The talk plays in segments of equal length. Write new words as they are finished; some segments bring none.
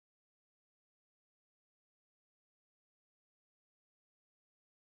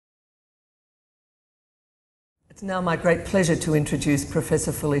It's now my great pleasure to introduce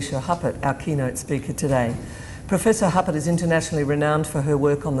Professor Felicia Huppert, our keynote speaker today. Professor Huppert is internationally renowned for her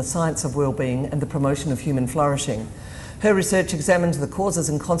work on the science of well-being and the promotion of human flourishing. Her research examines the causes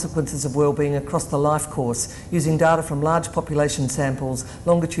and consequences of well-being across the life course, using data from large population samples,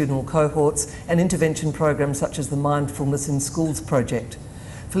 longitudinal cohorts, and intervention programs such as the Mindfulness in Schools project.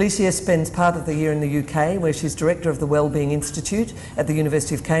 Felicia spends part of the year in the UK, where she's Director of the Wellbeing Institute at the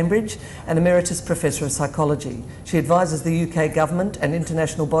University of Cambridge and Emeritus Professor of Psychology. She advises the UK government and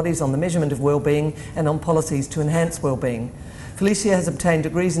international bodies on the measurement of wellbeing and on policies to enhance wellbeing. Felicia has obtained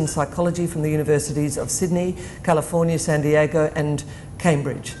degrees in psychology from the universities of Sydney, California, San Diego and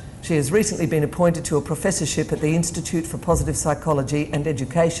Cambridge. She has recently been appointed to a professorship at the Institute for Positive Psychology and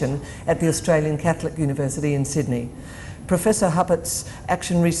Education at the Australian Catholic University in Sydney. Professor Huppert's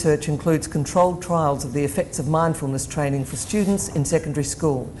action research includes controlled trials of the effects of mindfulness training for students in secondary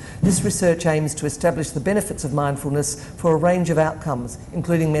school. This research aims to establish the benefits of mindfulness for a range of outcomes,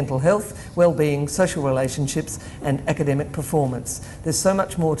 including mental health, well-being, social relationships, and academic performance. There's so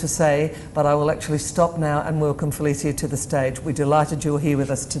much more to say, but I will actually stop now and welcome Felicia to the stage. We're delighted you're here with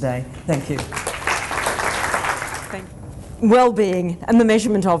us today. Thank you. Well-being and the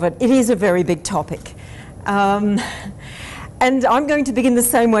measurement of it, it is a very big topic. And I'm going to begin the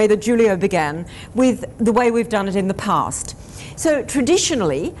same way that Julio began, with the way we've done it in the past. So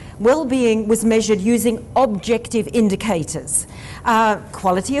traditionally, well-being was measured using objective indicators.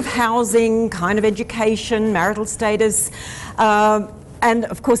 Quality of housing, kind of education, marital status, and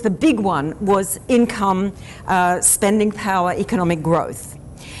of course the big one was income, spending power, economic growth.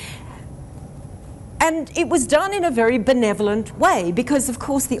 And it was done in a very benevolent way because, of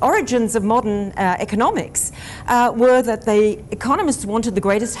course, the origins of modern economics were that the economists wanted the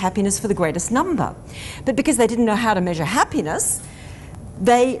greatest happiness for the greatest number. But because they didn't know how to measure happiness,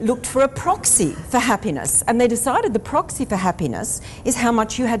 they looked for a proxy for happiness. And they decided the proxy for happiness is how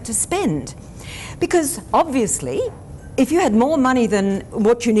much you had to spend. Because, obviously, if you had more money than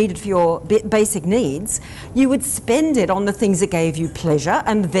what you needed for your basic needs, you would spend it on the things that gave you pleasure,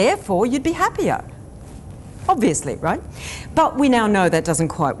 and therefore you'd be happier. Obviously, right? But we now know that doesn't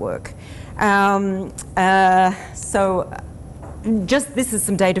quite work. This is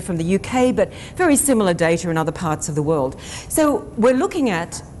some data from the UK, but very similar data in other parts of the world. So we're looking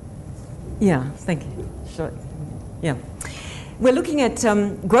at, thank you. Sure. Yeah. We're looking at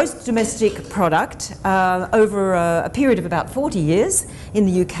gross domestic product over a period of about 40 years in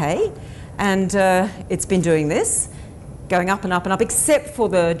the UK, and it's been doing this, going up and up and up, except for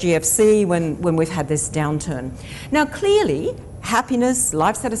the GFC when we've had this downturn. Now clearly, happiness,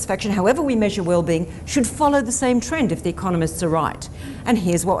 life satisfaction, however we measure well-being, should follow the same trend if the economists are right. And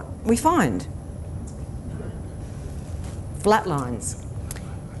here's what we find. Flat lines.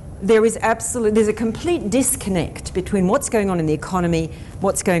 There's a complete disconnect between what's going on in the economy,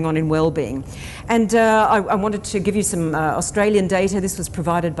 what's going on in well-being. And I wanted to give you some Australian data. This was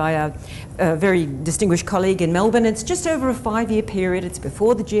provided by a very distinguished colleague in Melbourne. It's just over a 5-year period. It's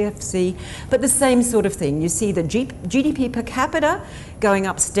before the GFC, but the same sort of thing. You see the GDP per capita going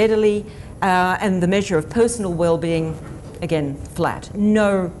up steadily, and the measure of personal well-being, again, flat.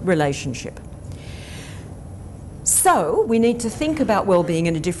 No relationship. So we need to think about well-being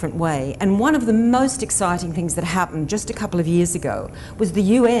in a different way, and one of the most exciting things that happened just a couple of years ago was the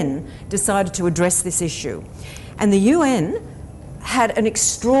UN decided to address this issue. And the UN had an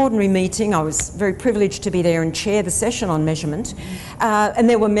extraordinary meeting. I was very privileged to be there and chair the session on measurement, and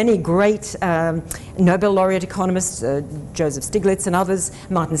there were many great Nobel laureate economists, Joseph Stiglitz and others.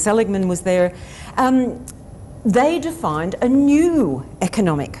 Martin Seligman was there. They defined a new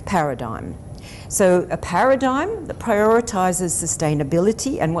economic paradigm. So a paradigm that prioritizes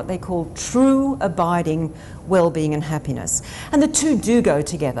sustainability and what they call true abiding well-being and happiness. And the two do go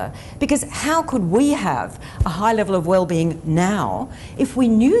together, because how could we have a high level of well-being now if we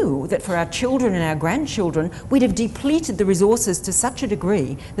knew that for our children and our grandchildren we'd have depleted the resources to such a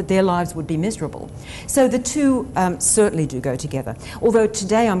degree that their lives would be miserable? So the two certainly do go together. Although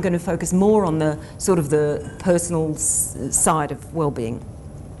today I'm going to focus more on the sort of the personal side of well-being.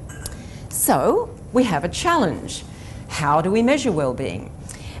 So we have a challenge. How do we measure well-being?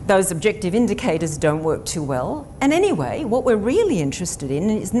 Those objective indicators don't work too well. And anyway, what we're really interested in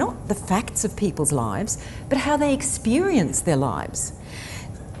is not the facts of people's lives, but how they experience their lives.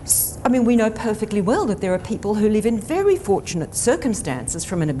 I mean, we know perfectly well that there are people who live in very fortunate circumstances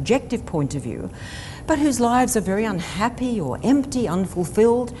from an objective point of view, but whose lives are very unhappy or empty,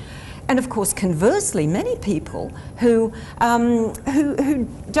 unfulfilled. And of course, conversely, many people who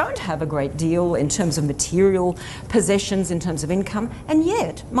don't have a great deal in terms of material possessions, in terms of income, and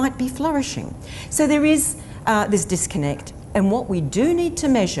yet might be flourishing. So there is this disconnect. And what we do need to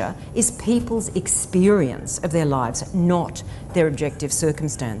measure is people's experience of their lives, not their objective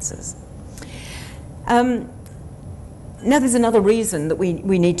circumstances. Now there's another reason that we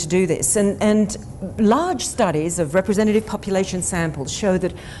need to do this, and large studies of representative population samples show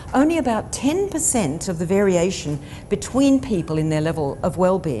that only about 10% of the variation between people in their level of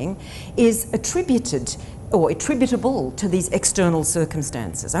well-being is attributed or attributable to these external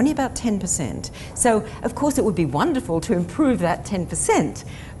circumstances, only about 10%. So of course it would be wonderful to improve that 10%,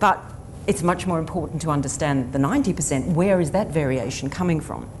 but it's much more important to understand the 90%, where is that variation coming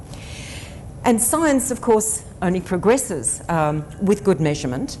from? And science, of course, only progresses with good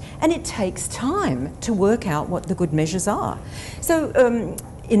measurement, and it takes time to work out what the good measures are. So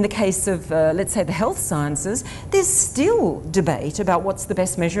in the case of, let's say, the health sciences, there's still debate about what's the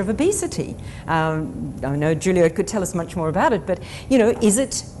best measure of obesity. I know Julia could tell us much more about it, but, you know, is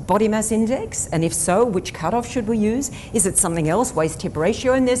it body mass index? And if so, which cutoff should we use? Is it something else, waist-hip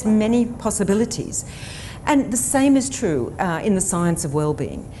ratio? And there's many possibilities. And the same is true in the science of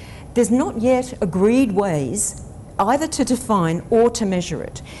well-being. There's not yet agreed ways either to define or to measure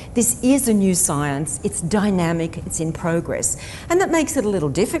it. This is a new science, it's dynamic, it's in progress. And that makes it a little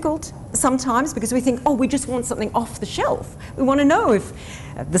difficult sometimes because we think, oh, we just want something off the shelf. We want to know if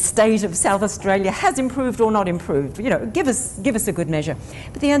the state of South Australia has improved or not improved. You know, give us a good measure.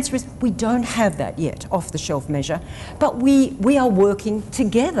 But the answer is we don't have that yet, off-the-shelf measure. But we are working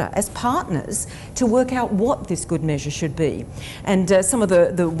together as partners to work out what this good measure should be. And some of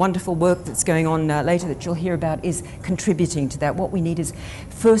the wonderful work that's going on later that you'll hear about is contributing to that. What we need is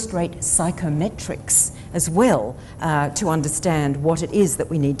first-rate psychometrics as well to understand what it is that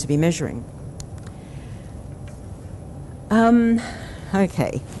we need to be measuring.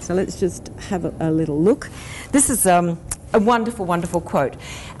 Okay, so let's just have a little look. This is a wonderful, wonderful quote.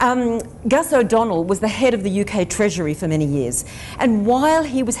 Gus O'Donnell was the head of the UK Treasury for many years, and while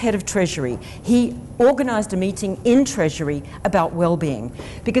he was head of Treasury, he organised a meeting in Treasury about well-being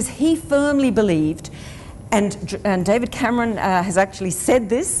because he firmly believed, and David Cameron has actually said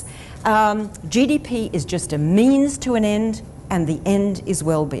this, GDP is just a means to an end, and the end is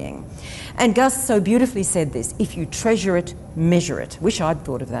well-being. And Gus so beautifully said this, if you treasure it, measure it. Wish I'd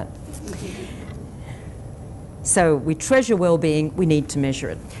thought of that. So we treasure well-being, we need to measure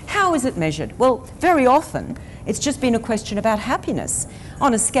it. How is it measured? Well, very often it's just been a question about happiness.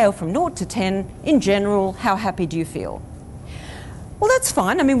 On a scale from 0 to 10, in general, how happy do you feel? Well, that's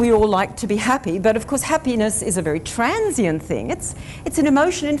fine. I mean, we all like to be happy, but of course happiness is a very transient thing. It's an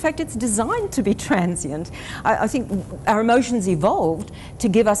emotion. In fact, it's designed to be transient. I think our emotions evolved to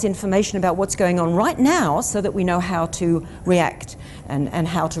give us information about what's going on right now so that we know how to react and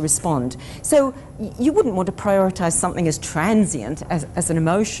how to respond. So you wouldn't want to prioritize something as transient as an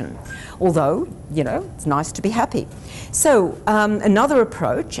emotion, although, you know, it's nice to be happy. So another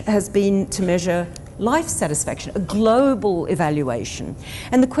approach has been to measure life satisfaction, a global evaluation.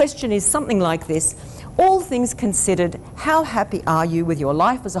 And the question is something like this: all things considered, how happy are you with your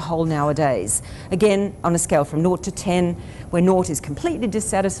life as a whole nowadays? Again, on a scale from 0 to 10, where 0 is completely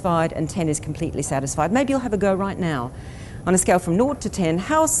dissatisfied and 10 is completely satisfied. Maybe you'll have a go right now. On a scale from 0 to 10,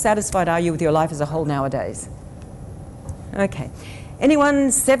 how satisfied are you with your life as a whole nowadays? Okay.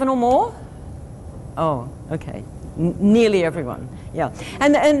 Anyone 7 or more? Oh, okay. Nearly everyone, yeah.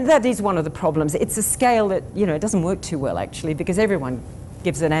 And that is one of the problems. It's a scale that, you know, it doesn't work too well actually, because everyone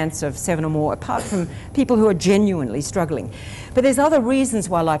gives an answer of 7 or more, apart from people who are genuinely struggling. But there's other reasons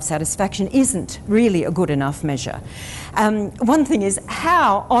why life satisfaction isn't really a good enough measure. One thing is,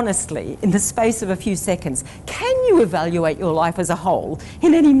 how honestly, in the space of a few seconds, can you evaluate your life as a whole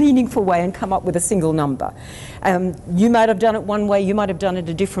in any meaningful way and come up with a single number? You might have done it one way, you might have done it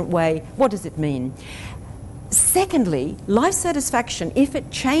a different way. What does it mean? Secondly, life satisfaction, if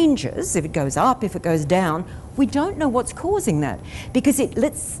it changes, if it goes up, if it goes down, we don't know what's causing that, because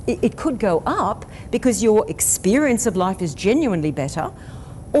it could go up because your experience of life is genuinely better,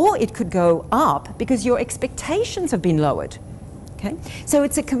 or it could go up because your expectations have been lowered. Okay, so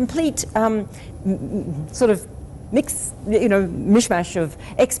it's a complete sort of mix, you know, mishmash of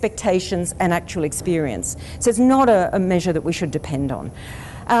expectations and actual experience. So it's not a measure that we should depend on.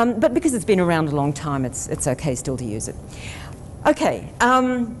 But because it's been around a long time, it's okay still to use it. Okay,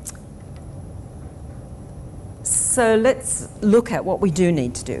 so let's look at what we do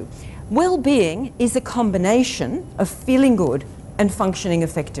need to do. Well-being is a combination of feeling good and functioning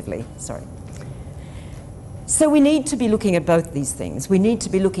effectively. Sorry. So we need to be looking at both these things. We need to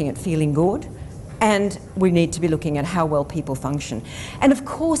be looking at feeling good, and we need to be looking at how well people function. And of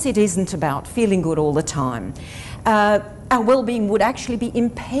course it isn't about feeling good all the time. our well-being would actually be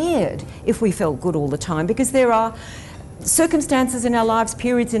impaired if we felt good all the time, because there are circumstances in our lives,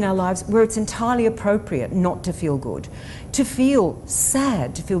 periods in our lives, where it's entirely appropriate not to feel good, to feel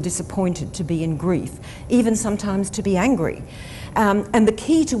sad, to feel disappointed, to be in grief, even sometimes to be angry. And the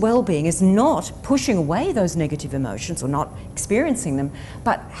key to well-being is not pushing away those negative emotions or not experiencing them,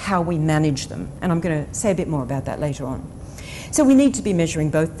 but how we manage them. And I'm going to say a bit more about that later on. So we need to be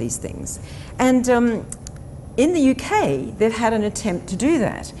measuring both these things. And in the UK, they've had an attempt to do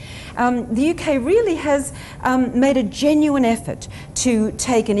that. The UK really has made a genuine effort to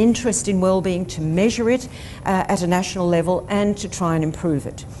take an interest in well-being, to measure it at a national level and to try and improve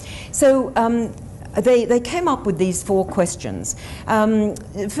it. So they came up with these 4 questions.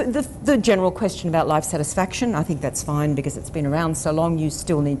 The general question about life satisfaction, I think that's fine because it's been around so long, you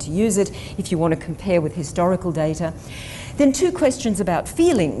still need to use it if you want to compare with historical data. Then 2 questions about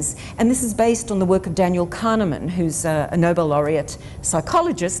feelings, and this is based on the work of Daniel Kahneman, who's a Nobel laureate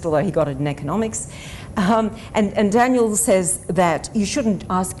psychologist, although he got it in economics. And Daniel says that you shouldn't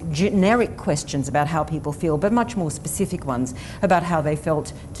ask generic questions about how people feel, but much more specific ones about how they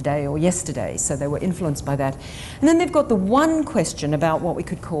felt today or yesterday, so they were influenced by that. And then they've got the 1 question about what we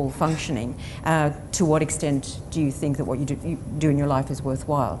could call functioning. To what extent do you think that what you do in your life is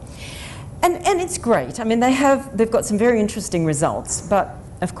worthwhile? And it's great. I mean, they've got some very interesting results, but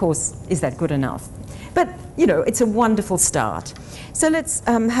of course, is that good enough? But, you know, it's a wonderful start. So let's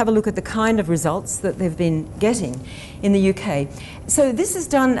have a look at the kind of results that they've been getting in the UK. So this is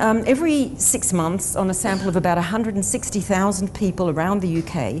done every 6 months on a sample of about 160,000 people around the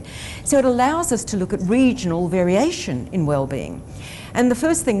UK. So it allows us to look at regional variation in well-being. And the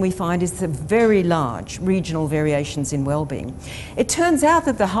first thing we find is the very large regional variations in well-being. It turns out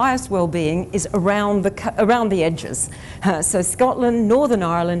that the highest well-being is around the edges. So Scotland, Northern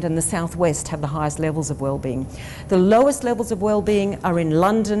Ireland and the South West have the highest levels of well-being. The lowest levels of well-being are in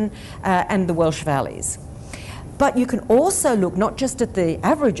London and the Welsh Valleys. But you can also look not just at the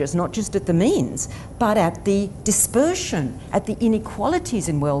averages, not just at the means, but at the dispersion, at the inequalities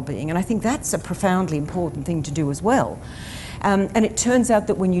in well-being. And I think that's a profoundly important thing to do as well. And it turns out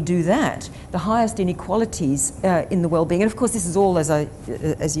that when you do that, the highest inequalities in the well-being, and of course this is all,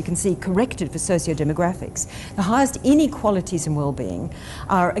 as you can see, corrected for socio-demographics, the highest inequalities in well-being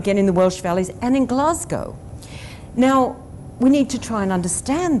are again in the Welsh Valleys and in Glasgow. Now, we need to try and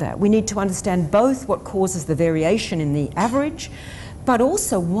understand that. We need to understand both what causes the variation in the average, but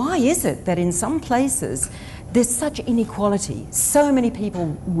also why is it that in some places there's such inequality, so many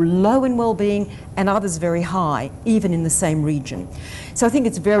people low in well-being and others very high, even in the same region. So I think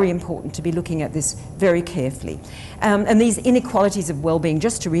it's very important to be looking at this very carefully. And these inequalities of well-being,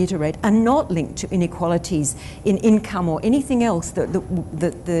 just to reiterate, are not linked to inequalities in income or anything else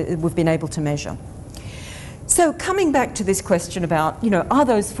that we've been able to measure. So coming back to this question about, you know, are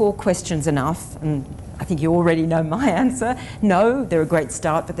those 4 questions enough? And I think you already know my answer. No, they're a great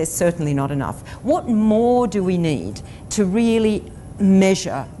start, but they're certainly not enough. What more do we need to really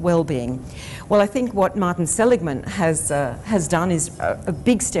measure well-being? Well, I think what Martin Seligman has done is a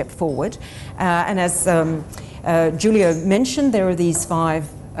big step forward. And as Julio mentioned, there are these 5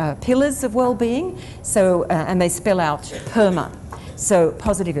 pillars of well-being. So, and they spell out PERMA. So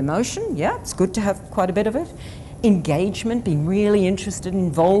positive emotion, yeah, it's good to have quite a bit of it. Engagement, being really interested,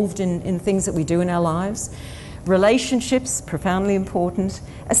 involved in things that we do in our lives. Relationships, profoundly important.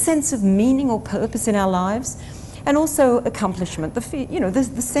 A sense of meaning or purpose in our lives. And also accomplishment, the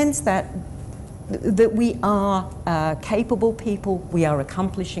sense that we are capable people, we are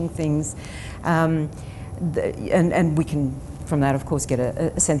accomplishing things, and we can, from that, of course, get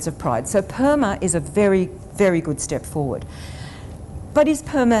a sense of pride. So PERMA is a very, very good step forward. But is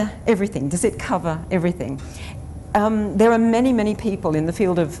PERMA everything? Does it cover everything? There are many, many people in the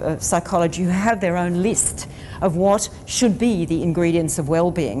field of psychology who have their own list of what should be the ingredients of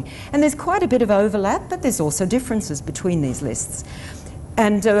well-being. And there's quite a bit of overlap, but there's also differences between these lists.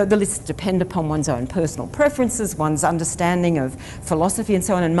 And the lists depend upon one's own personal preferences, one's understanding of philosophy and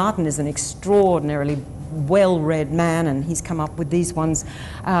so on. And Martin is an extraordinarily well-read man, and he's come up with these ones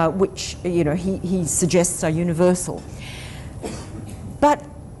which, you know, he suggests are universal. But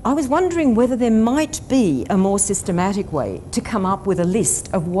I was wondering whether there might be a more systematic way to come up with a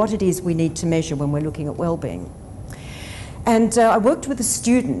list of what it is we need to measure when we're looking at well-being. And I worked with a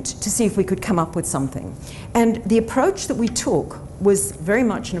student to see if we could come up with something. And the approach that we took was very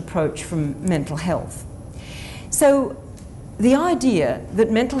much an approach from mental health. So the idea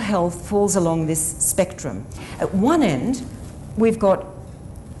that mental health falls along this spectrum. At one end, we've got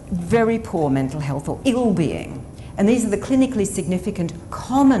very poor mental health or ill-being. And these are the clinically significant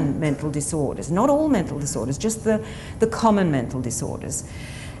common mental disorders, not all mental disorders, just the common mental disorders.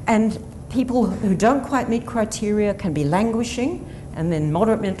 And people who don't quite meet criteria can be languishing, and then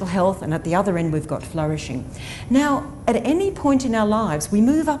moderate mental health, and at the other end we've got flourishing. Now, at any point in our lives, we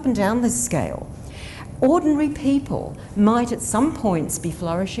move up and down this scale. Ordinary people might at some points be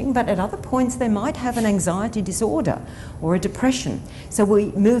flourishing, but at other points they might have an anxiety disorder or a depression. So we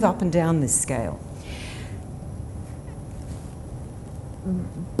move up and down this scale.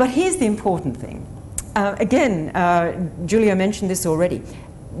 But here's the important thing. Julia mentioned this already.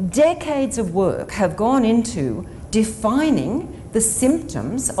 Decades of work have gone into defining the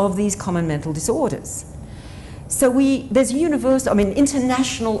symptoms of these common mental disorders. So there's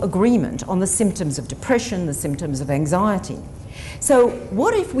international agreement on the symptoms of depression, the symptoms of anxiety. So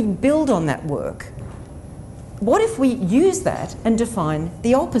what if we build on that work? What if we use that and define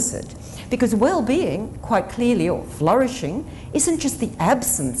the opposite? Because well-being, quite clearly, or flourishing, isn't just the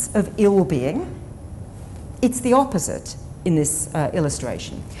absence of ill-being, it's the opposite in this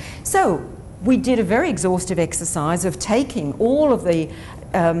illustration. So we did a very exhaustive exercise of taking all of the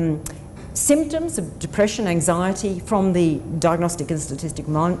symptoms of depression, anxiety from the Diagnostic and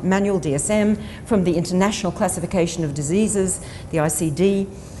Statistical Manual, DSM, from the International Classification of Diseases, the ICD,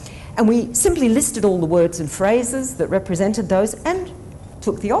 and we simply listed all the words and phrases that represented those and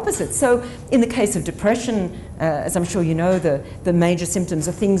took the opposite. So in the case of depression, as I'm sure you know, the major symptoms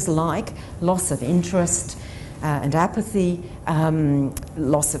are things like loss of interest and apathy,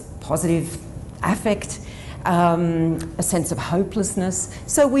 loss of positive affect, a sense of hopelessness.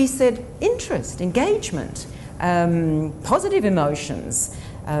 So we said interest, engagement, positive emotions,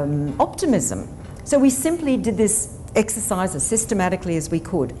 optimism. So we simply did this exercise as systematically as we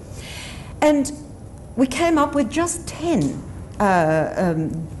could. And we came up with just 10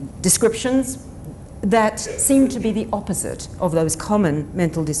 descriptions that seemed to be the opposite of those common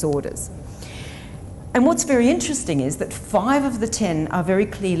mental disorders. And what's very interesting is that 5 of the 10 are very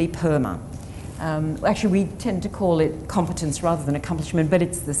clearly PERMA. Actually, we tend to call it competence rather than accomplishment, but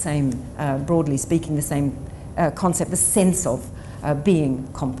it's the same, broadly speaking, the same concept, the sense of being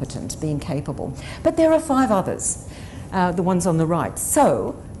competent, being capable. But there are 5 others, the ones on the right.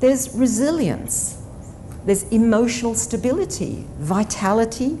 So there's resilience, there's emotional stability,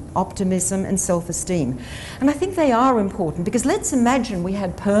 vitality, optimism, and self-esteem. And I think they are important because let's imagine we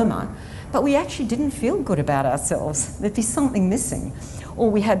had PERMA, but we actually didn't feel good about ourselves. There'd be something missing.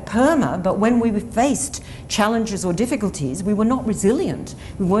 Or we had PERMA, but when we faced challenges or difficulties, we were not resilient.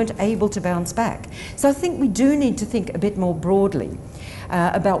 We weren't able to bounce back. So I think we do need to think a bit more broadly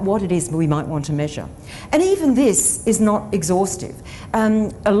about what it is we might want to measure. And even this is not exhaustive.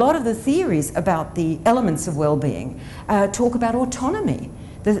 A lot of the theories about the elements of well-being talk about autonomy,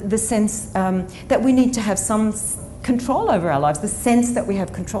 the sense that we need to have some control over our lives, the sense that we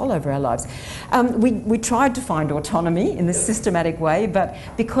have control over our lives. We tried to find autonomy in this systematic way, but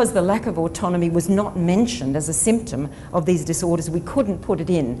because the lack of autonomy was not mentioned as a symptom of these disorders, we couldn't put it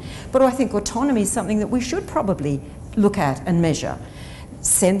in. But I think autonomy is something that we should probably look at and measure.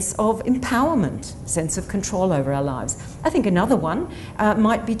 Sense of empowerment, sense of control over our lives. I think another one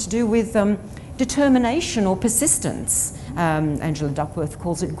might be to do with determination or persistence. Angela Duckworth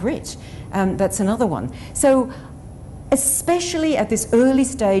calls it grit. That's another one. So especially at this early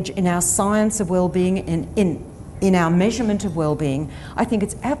stage in our science of well-being, in our measurement of well-being, I think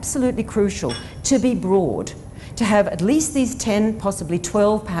it's absolutely crucial to be broad, to have at least these 10, possibly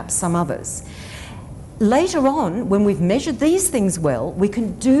 12, perhaps some others. Later on, when we've measured these things well, we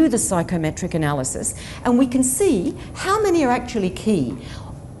can do the psychometric analysis and we can see how many are actually key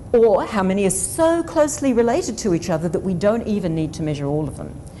or how many are so closely related to each other that we don't even need to measure all of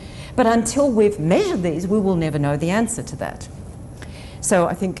them. But until we've measured these, we will never know the answer to that. So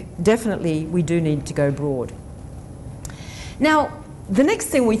I think definitely we do need to go broad. Now, the next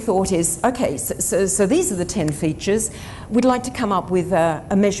thing we thought is, okay, so these are the 10 features. We'd like to come up with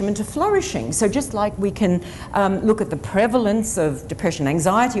a measurement of flourishing. So just like we can look at the prevalence of depression,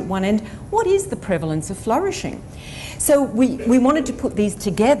 anxiety at one end, what is the prevalence of flourishing? So we wanted to put these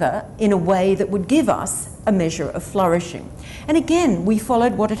together in a way that would give us a measure of flourishing. And again, we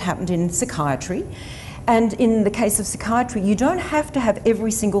followed what had happened in psychiatry. And in the case of psychiatry, you don't have to have every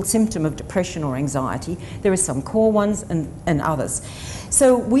single symptom of depression or anxiety. There are some core ones and others.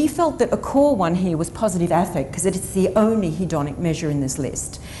 So we felt that a core one here was positive affect because it's the only hedonic measure in this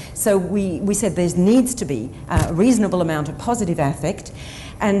list. So we said there needs to be a reasonable amount of positive affect.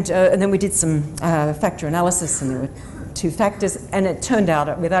 And then we did some factor analysis, and there were 2 factors. And it turned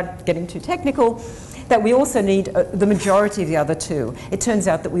out, without getting too technical, that we also need the majority of the other 2. It turns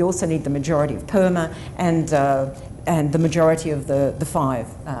out that we also need the majority of PERMA and and the majority of the five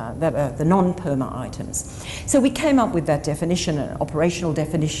that are the non-PERMA items. So we came up with that definition, an operational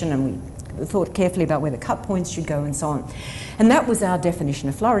definition, and we thought carefully about where the cut points should go and so on. And that was our definition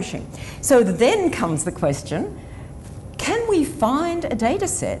of flourishing. So then comes the question, can we find a data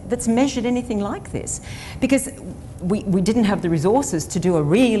set that's measured anything like this? Because we didn't have the resources to do a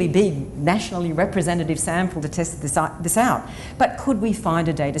really big nationally representative sample to test this out. But could we find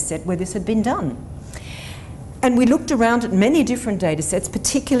a data set where this had been done? And we looked around at many different data sets,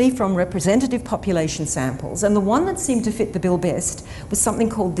 particularly from representative population samples. And the one that seemed to fit the bill best was something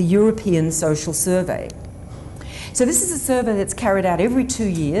called the European Social Survey. So this is a survey that's carried out every 2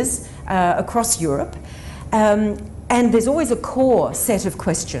 years across Europe. And there's always a core set of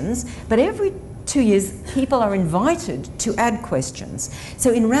questions, but every 2 years, people are invited to add questions.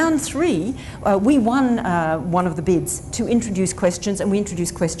 So in round 3, we won one of the bids to introduce questions, and we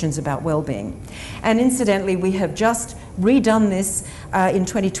introduced questions about wellbeing. And incidentally, we have just redone this in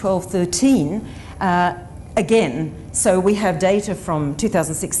 2012-13 again. So we have data from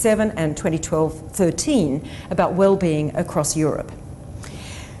 2006-07 and 2012-13 about wellbeing across Europe.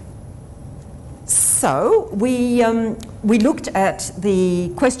 So we looked at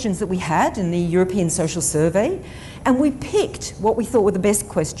the questions that we had in the European Social Survey, and we picked what we thought were the best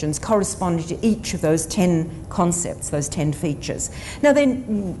questions corresponding to each of those 10 concepts, those 10 features. Now, they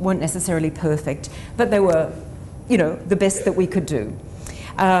weren't necessarily perfect, but they were, you know, the best that we could do.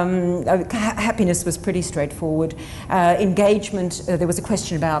 Happiness was pretty straightforward. Engagement, there was a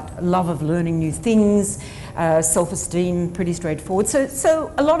question about love of learning new things. Self-esteem, pretty straightforward.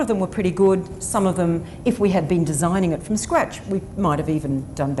 So a lot of them were pretty good. Some of them, if we had been designing it from scratch, we might have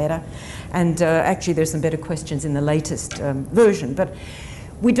even done better. And actually there's some better questions in the latest version. But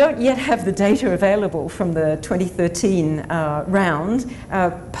we don't yet have the data available from the 2013 round.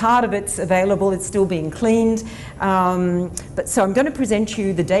 Part of it's available, it's still being cleaned. So I'm going to present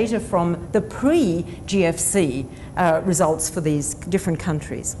you the data from the pre-GFC results for these different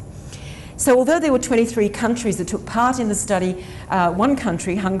countries. So although there were 23 countries that took part in the study, one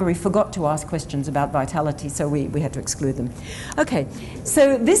country, Hungary, forgot to ask questions about vitality, so we had to exclude them. Okay,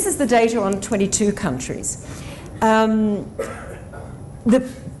 so this is the data on 22 countries. The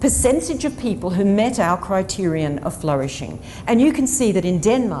percentage of people who met our criterion of flourishing. And you can see that in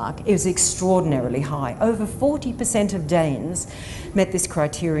Denmark, it was extraordinarily high. Over 40% of Danes met this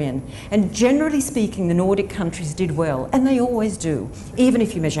criterion. And generally speaking, the Nordic countries did well, and they always do. Even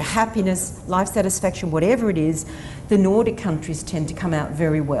if you measure happiness, life satisfaction, whatever it is, the Nordic countries tend to come out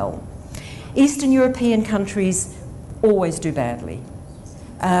very well. Eastern European countries always do badly.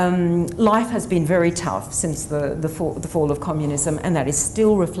 Life has been very tough since the fall of communism, and that is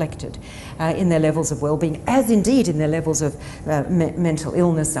still reflected in their levels of well-being, as indeed in their levels of mental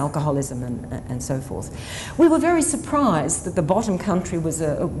illness, alcoholism, and so forth. We were very surprised that the bottom country was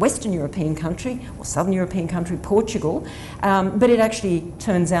a Western European country, or Southern European country, Portugal, but it actually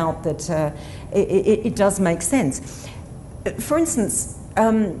turns out that it does make sense. For instance,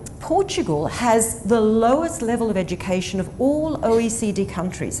 Portugal has the lowest level of education of all OECD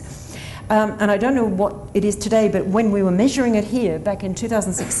countries. And I don't know what it is today, but when we were measuring it here back in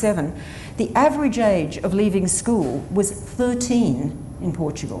 2006-07, the average age of leaving school was 13 in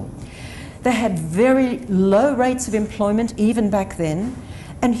Portugal. They had very low rates of employment even back then,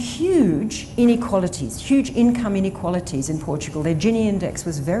 and huge inequalities, huge income inequalities in Portugal. Their Gini index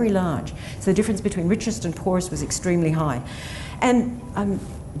was very large, so the difference between richest and poorest was extremely high. And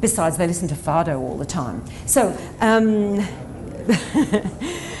besides, they listen to Fado all the time. So,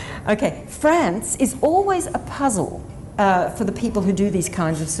 okay, France is always a puzzle for the people who do these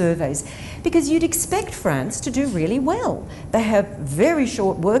kinds of surveys, because you'd expect France to do really well. They have very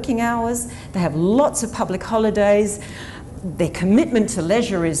short working hours, they have lots of public holidays, their commitment to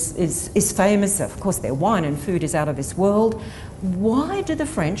leisure is famous. Of course, their wine and food is out of this world. Why do the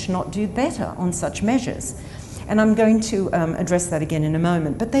French not do better on such measures? And I'm going to address that again in a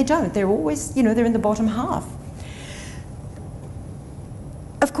moment, but they don't. They're always, you know, they're in the bottom half.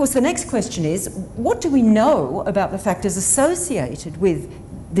 Of course, the next question is, what do we know about the factors associated with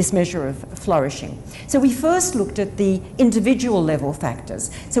this measure of flourishing? So we first looked at the individual level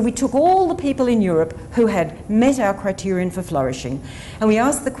factors. So we took all the people in Europe who had met our criterion for flourishing, and we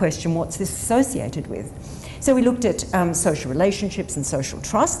asked the question, what's this associated with? So we looked at social relationships and social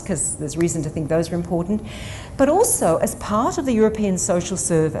trust, because there's reason to think those are important. But also, as part of the European Social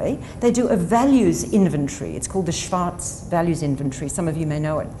Survey, they do a values inventory. It's called the Schwarz Values Inventory. Some of you may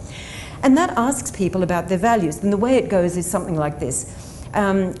know it. And that asks people about their values. And the way it goes is something like this.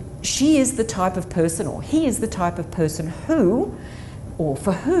 She is the type of person, or he is the type of person who or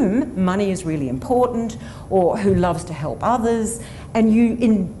for whom money is really important, or who loves to help others, and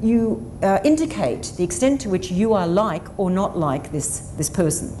you indicate the extent to which you are like or not like this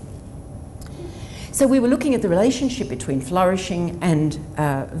person. So we were looking at the relationship between flourishing and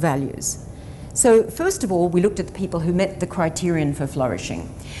values. So first of all, we looked at the people who met the criterion for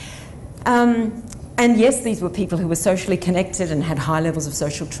flourishing. And yes, these were people who were socially connected and had high levels of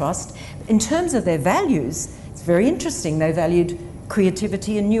social trust. In terms of their values, it's very interesting. They valued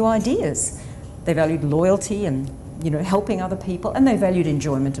creativity and new ideas. They valued loyalty and, helping other people, and they valued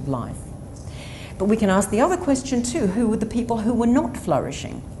enjoyment of life. But we can ask the other question too: who were the people who were not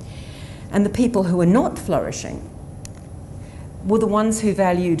flourishing? And the people who were not flourishing were the ones who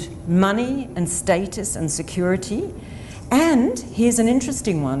valued money and status and security. And here's an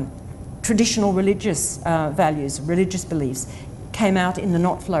interesting one: traditional religious values, religious beliefs, came out in the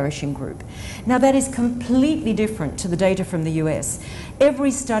not flourishing group. Now that is completely different to the data from the US.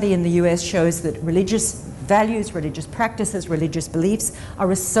 Every study in the US shows that religious values, religious practices, religious beliefs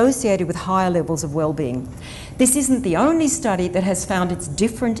are associated with higher levels of well-being. This isn't the only study that has found it's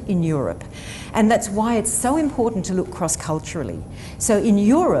different in Europe, and that's why it's so important to look cross-culturally. So in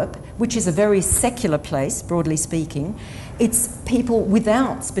Europe, which is a very secular place, broadly speaking, it's people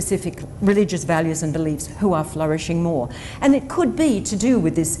without specific religious values and beliefs who are flourishing more. And it could be to do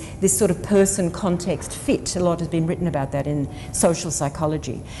with this sort of person-context fit. A lot has been written about that in social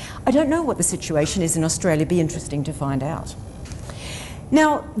psychology. I don't know what the situation is in Australia. It'd be interesting to find out.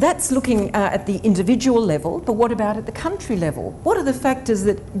 Now, that's looking at the individual level, but what about at the country level? What are the factors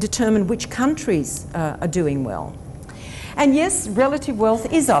that determine which countries are doing well? And yes, relative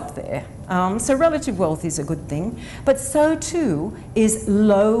wealth is up there. So relative wealth is a good thing, but so too is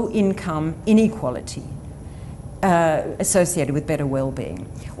low income inequality associated with better well-being.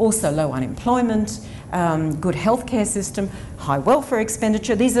 Also low unemployment, good healthcare system, high welfare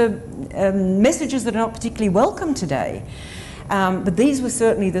expenditure. These are messages that are not particularly welcome today. But these were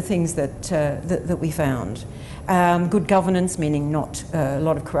certainly the things that we found. Good governance, meaning not a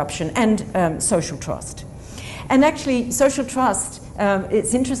lot of corruption, and social trust. And actually, social trust,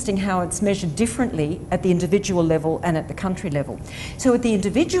 it's interesting how it's measured differently at the individual level and at the country level. So at the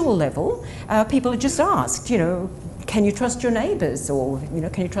individual level, people are just asked, can you trust your neighbours, or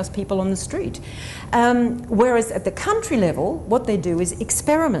can you trust people on the street? Whereas at the country level, what they do is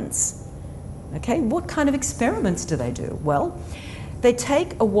experiments. Okay, what kind of experiments do they do? Well, they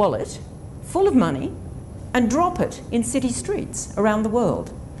take a wallet full of money and drop it in city streets around the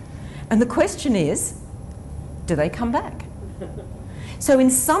world. And the question is, do they come back? So in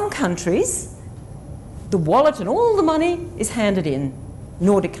some countries, the wallet and all the money is handed in,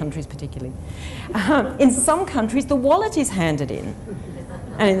 Nordic countries particularly. In some countries, the wallet is handed in.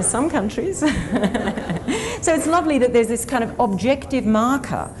 And in some countries. So it's lovely that there's this kind of objective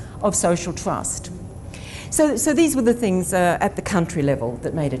marker of social trust. So these were the things at the country level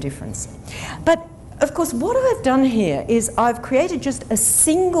that made a difference. But of course, what I've done here is I've created just a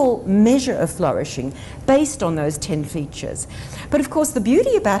single measure of flourishing based on those 10 features. But of course, the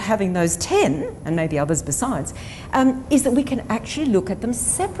beauty about having those 10, and maybe others besides, is that we can actually look at them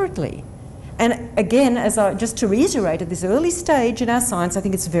separately. And again, just to reiterate, at this early stage in our science, I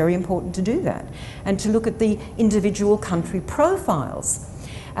think it's very important to do that, and to look at the individual country profiles.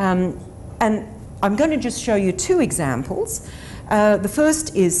 And I'm going to just show you two examples. The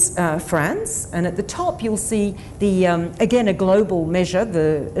first is France, and at the top you'll see the, again, a global measure,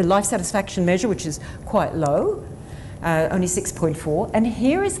 the life satisfaction measure, which is quite low, only 6.4, and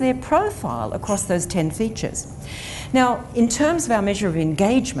here is their profile across those 10 features. Now, in terms of our measure of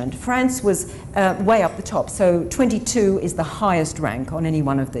engagement, France was way up the top, so 22 is the highest rank on any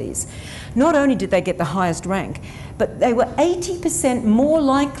one of these. Not only did they get the highest rank, but they were 80% more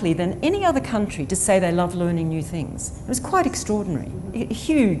likely than any other country to say they love learning new things. It was quite extraordinary, a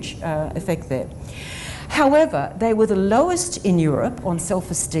huge effect there. However, they were the lowest in Europe on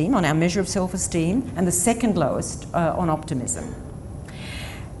self-esteem, on our measure of self-esteem, and the second lowest on optimism.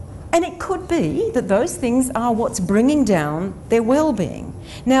 And it could be that those things are what's bringing down their well-being.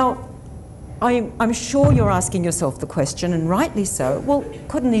 Now, I'm sure you're asking yourself the question, and rightly so, well,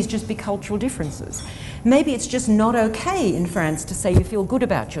 couldn't these just be cultural differences? Maybe it's just not okay in France to say you feel good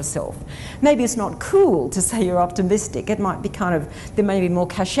about yourself. Maybe it's not cool to say you're optimistic. It might be kind of, there may be more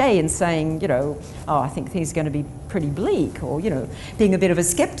cachet in saying, oh, I think things are going to be pretty bleak, or, being a bit of a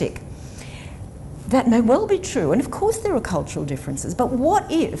skeptic. That may well be true, and of course there are cultural differences, but what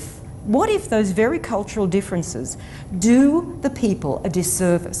if those very cultural differences do the people a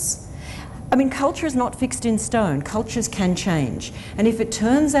disservice? I mean, culture is not fixed in stone. Cultures can change. And if it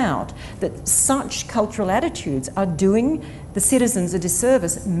turns out that such cultural attitudes are doing the citizens a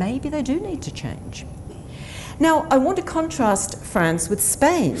disservice, maybe they do need to change. Now, I want to contrast France with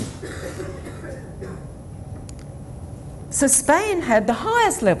Spain. So Spain had the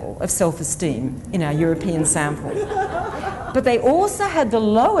highest level of self-esteem in our European sample. But they also had the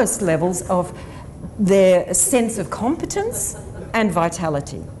lowest levels of their sense of competence and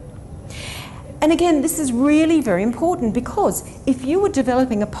vitality. And again, this is really very important, because if you were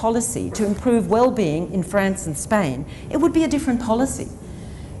developing a policy to improve well-being in France and Spain, it would be a different policy.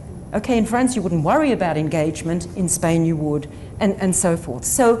 Okay, in France you wouldn't worry about engagement, in Spain you would, and so forth.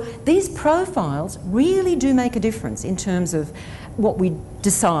 So these profiles really do make a difference in terms of what we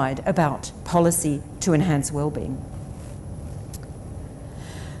decide about policy to enhance well-being.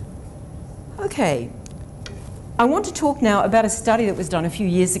 Okay, I want to talk now about a study that was done a few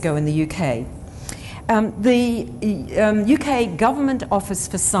years ago in the UK. The UK Government Office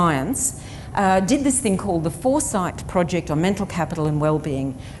for Science did this thing called the Foresight Project on Mental Capital and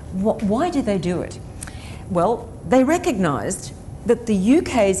Wellbeing. Why did they do it? Well, they recognised that the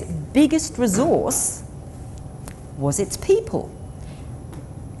UK's biggest resource was its people.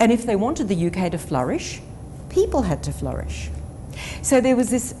 And if they wanted the UK to flourish, people had to flourish. So there was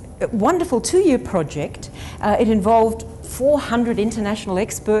this wonderful 2-year project. It involved 400 international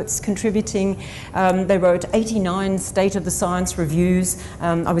experts contributing. They wrote 89 State of the Science reviews.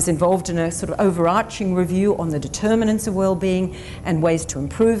 I was involved in a sort of overarching review on the determinants of well-being and ways to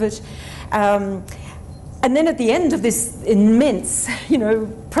improve it. And then at the end of this immense,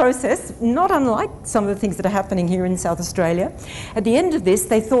 process, not unlike some of the things that are happening here in South Australia, at the end of this,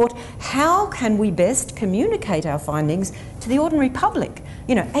 they thought, how can we best communicate our findings to the ordinary public?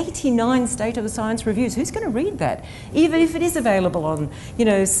 89 State of the Science reviews. Who's going to read that? Even if it is available on,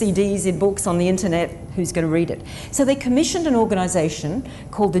 CDs, in books, on the internet, who's going to read it? So they commissioned an organisation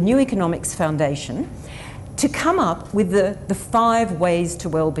called the New Economics Foundation to come up with the 5 ways to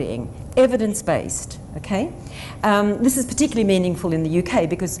well-being, evidence-based, okay? This is particularly meaningful in the UK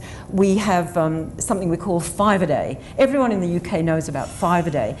because we have something we call 5 a day. Everyone in the UK knows about 5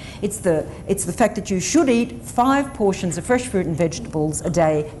 a day. It's the fact that you should eat 5 portions of fresh fruit and vegetables a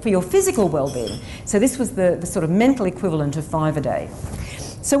day for your physical well-being. So this was the sort of mental equivalent of 5 a day.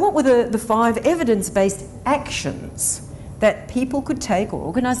 So what were the 5 evidence-based actions that people could take or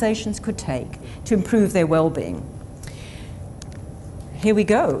organisations could take to improve their well-being? Here we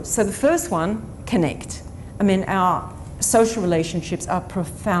go. So the first one, connect. I mean, our social relationships are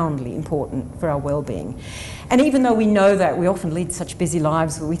profoundly important for our well-being. And even though we know that, we often lead such busy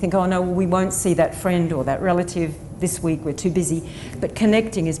lives where we think, oh no, we won't see that friend or that relative this week, we're too busy. But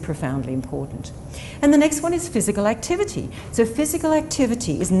connecting is profoundly important. And the next one is physical activity. So physical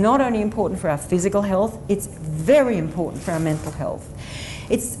activity is not only important for our physical health, it's very important for our mental health.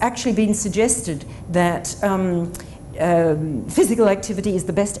 It's actually been suggested that physical activity is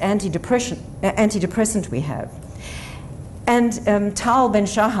the best antidepressant we have. And Tal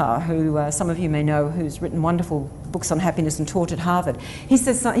Ben-Shahar, who some of you may know, who's written wonderful books on happiness and taught at Harvard, he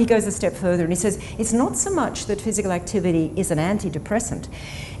says, he goes a step further and he says, it's not so much that physical activity is an antidepressant,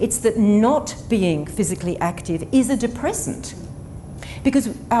 it's that not being physically active is a depressant.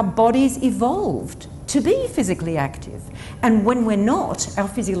 Because our bodies evolved to be physically active. And when we're not, our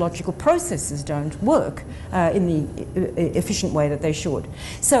physiological processes don't work in the efficient way that they should.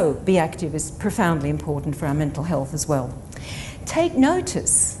 So be active is profoundly important for our mental health as well. Take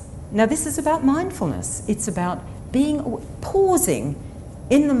notice. Now this is about mindfulness. It's about pausing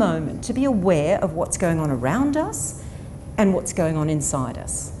in the moment to be aware of what's going on around us and what's going on inside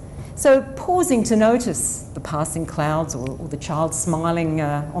us. So pausing to notice the passing clouds or the child smiling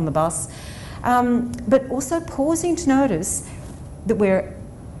on the bus, but also pausing to notice that we're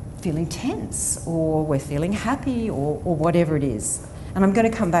feeling tense or we're feeling happy or whatever it is. And I'm going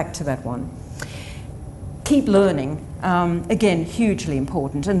to come back to that one. Keep learning, again, hugely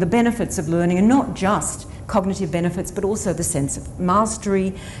important. And the benefits of learning are not just cognitive benefits, but also the sense of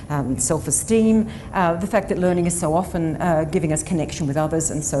mastery, self-esteem, the fact that learning is so often giving us connection with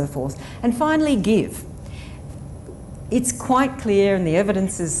others and so forth. And finally, give. It's quite clear, and the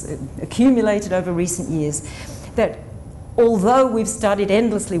evidence is accumulated over recent years, that although we've studied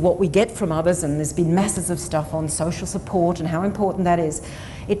endlessly what we get from others, and there's been masses of stuff on social support and how important that is,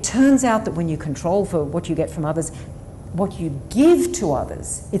 it turns out that when you control for what you get from others, what you give to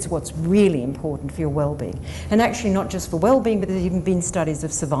others is what's really important for your well-being. And actually not just for well-being, but there's even been studies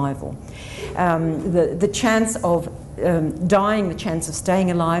of survival. The chance of dying, the chance of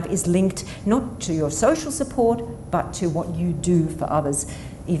staying alive is linked not to your social support, but to what you do for others.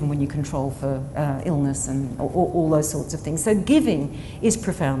 even when you control for illness and all those sorts of things. So giving is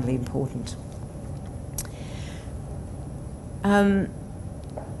profoundly important.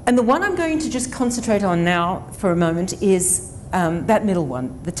 And the one I'm going to just concentrate on now for a moment is that middle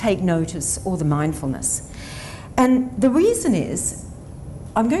one, the take notice or the mindfulness. And the reason is,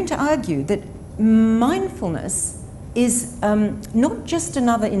 I'm going to argue that mindfulness is not just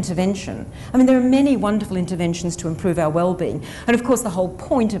another intervention. I mean, there are many wonderful interventions to improve our well-being. And of course, the whole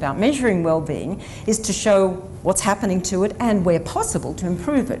point about measuring well-being is to show what's happening to it and, where possible, to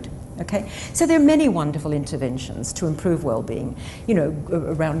improve it. Okay? So there are many wonderful interventions to improve well-being, you know,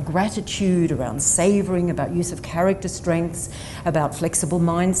 around gratitude, around savouring, about use of character strengths, about flexible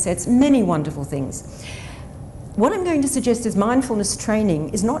mindsets, many wonderful things. What I'm going to suggest is mindfulness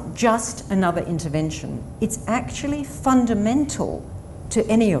training is not just another intervention. It's actually fundamental to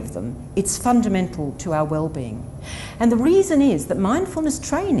any of them. It's fundamental to our well-being. And the reason is that mindfulness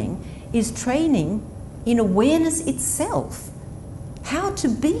training is training in awareness itself. How to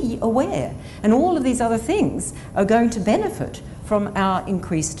be aware. And all of these other things are going to benefit from our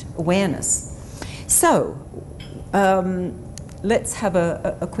increased awareness. So, let's have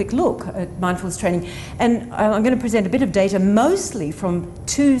a quick look at mindfulness training. And I'm going to present a bit of data, mostly from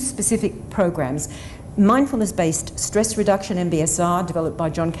two specific programs. Mindfulness-based stress reduction, MBSR, developed by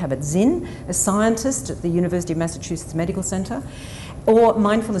John Kabat-Zinn, a scientist at the University of Massachusetts Medical Center, or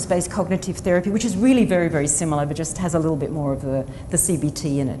mindfulness-based cognitive therapy, which is really very, very similar, but just has a little bit more of the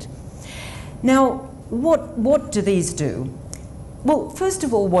CBT in it. Now, what do these do? Well, first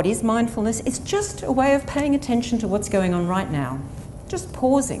of all, what is mindfulness? It's just a way of paying attention to what's going on right now, just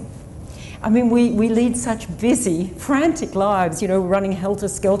pausing. I mean, we lead such busy, frantic lives, you know, running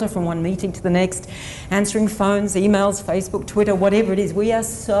helter-skelter from one meeting to the next, answering phones, emails, Facebook, Twitter, whatever it is. We are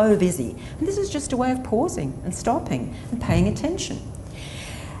so busy. And this is just a way of pausing and stopping and paying attention.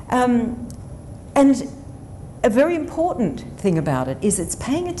 And a very important thing about it is it's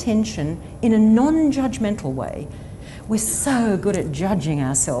paying attention in a non-judgmental way. We're so good at judging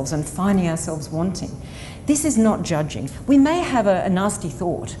ourselves and finding ourselves wanting. This is not judging. We may have a nasty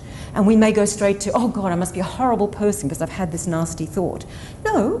thought, and we may go straight to, oh God, I must be a horrible person because I've had this nasty thought.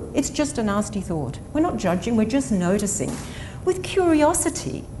 No, it's just a nasty thought. We're not judging, we're just noticing. With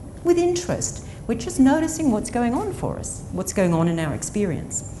curiosity, with interest, we're just noticing what's going on for us, what's going on in our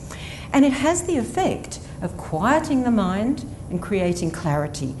experience. And it has the effect of quieting the mind and creating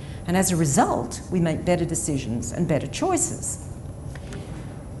clarity. And as a result, we make better decisions and better choices.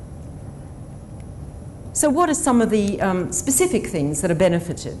 So what are some of the specific things that are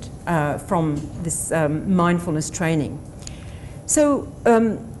benefited from this mindfulness training? So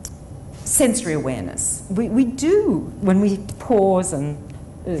sensory awareness. We do, when we pause and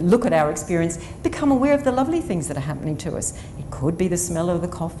look at our experience, become aware of the lovely things that are happening to us. It could be the smell of the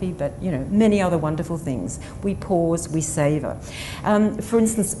coffee, but you know, many other wonderful things. We pause, we savor. For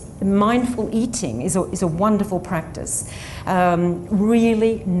instance, mindful eating is a wonderful practice.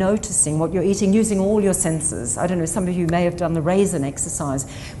 Really noticing what you're eating, using all your senses. I don't know, some of you may have done the raisin exercise.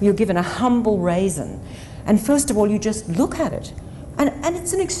 You're given a humble raisin, and first of all, you just look at it. And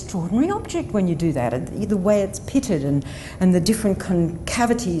it's an extraordinary object when you do that, the way it's pitted and the different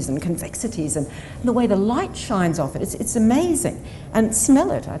concavities and convexities and the way the light shines off it. It's amazing. And smell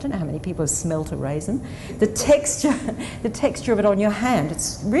it. I don't know how many people have smelt a raisin. The texture of it on your hand,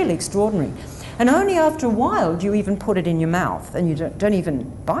 it's really extraordinary. And only after a while do you even put it in your mouth, and you don't even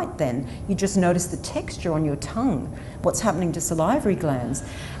bite then. You just notice the texture on your tongue, what's happening to salivary glands,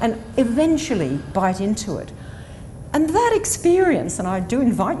 and eventually bite into it. And that experience, and I do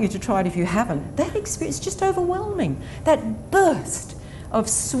invite you to try it if you haven't, that experience is just overwhelming. That burst of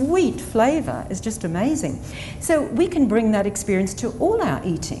sweet flavour is just amazing. So we can bring that experience to all our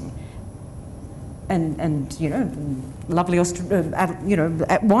eating. And you know, lovely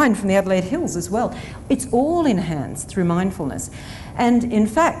wine from the Adelaide Hills as well. It's all enhanced through mindfulness. And in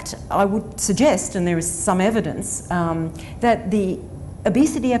fact, I would suggest, and there is some evidence, that the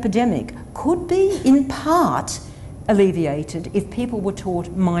obesity epidemic could be in part alleviated if people were taught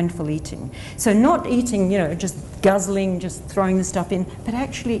mindful eating. So not eating, you know, just guzzling, just throwing the stuff in, but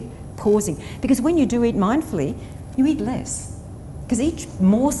actually pausing. Because when you do eat mindfully, you eat less. Because each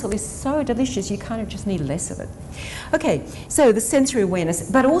morsel is so delicious, you kind of just need less of it. Okay, so the sensory awareness,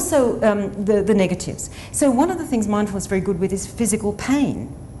 but also the negatives. So one of the things mindfulness is very good with is physical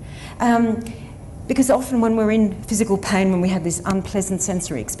pain. Because often when we're in physical pain, when we have this unpleasant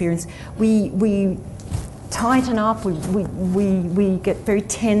sensory experience, we tighten up, we get very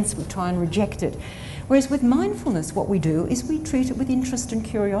tense, we try and reject it. Whereas with mindfulness, what we do is we treat it with interest and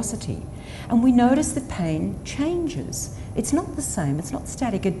curiosity. And we notice that pain changes. It's not the same, it's not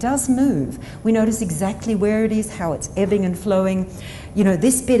static, it does move. We notice exactly where it is, how it's ebbing and flowing. You know,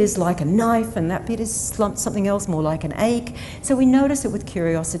 this bit is like a knife and that bit is something else, more like an ache. So we notice it with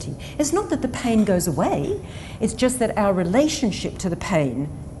curiosity. It's not that the pain goes away, it's just that our relationship to the pain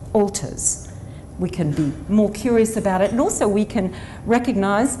alters. We can be more curious about it, and also we can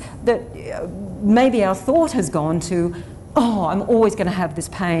recognize that maybe our thought has gone to, oh, I'm always going to have this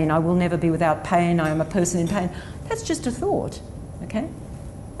pain, I will never be without pain, I am a person in pain. That's just a thought, okay?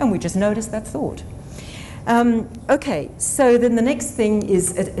 And we just notice that thought. Okay, so then the next thing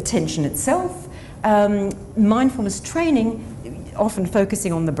is attention itself. Mindfulness training, often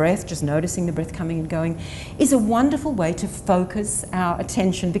focusing on the breath, just noticing the breath coming and going, is a wonderful way to focus our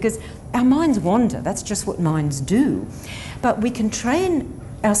attention, because our minds wander, that's just what minds do. But we can train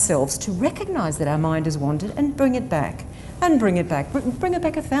ourselves to recognize that our mind has wandered and bring it back, and bring it back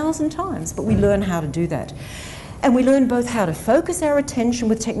 1,000 times, but we learn how to do that. And we learn both how to focus our attention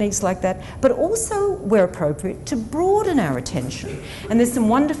with techniques like that, but also, where appropriate, to broaden our attention. And there's some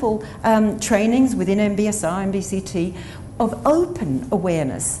wonderful trainings within MBSI, MBCT, of open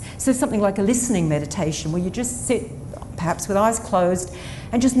awareness. So something like a listening meditation, where you just sit, perhaps with eyes closed,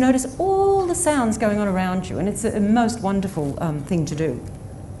 and just notice all the sounds going on around you. And it's a most wonderful thing to do.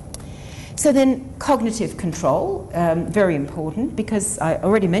 So then, cognitive control, very important, because I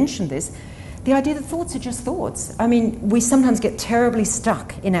already mentioned this. The idea that thoughts are just thoughts. I mean, we sometimes get terribly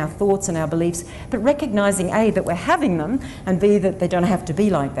stuck in our thoughts and our beliefs, but recognizing A, that we're having them, and B, that they don't have to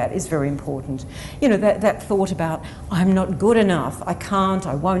be like that, is very important. You know, that thought about, I'm not good enough, I can't,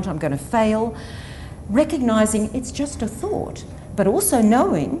 I won't, I'm going to fail. Recognizing it's just a thought, but also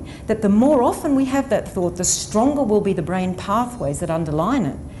knowing that the more often we have that thought, the stronger will be the brain pathways that underline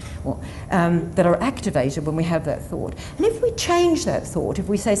it, or, that are activated when we have that thought. And if we change that thought, if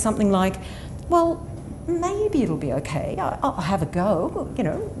we say something like, well, maybe it'll be okay, I'll have a go, you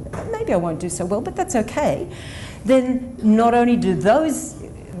know, maybe I won't do so well, but that's okay, then not only do those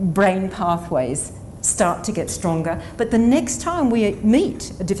brain pathways start to get stronger, but the next time we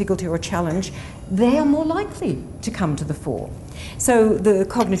meet a difficulty or a challenge, they are more likely to come to the fore. So the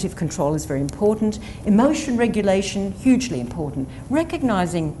cognitive control is very important. Emotion regulation, hugely important.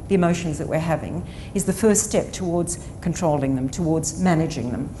 Recognizing the emotions that we're having is the first step towards controlling them, towards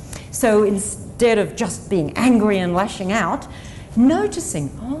managing them. So instead of just being angry and lashing out,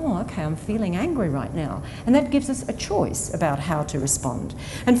 noticing, oh, okay, I'm feeling angry right now. And that gives us a choice about how to respond.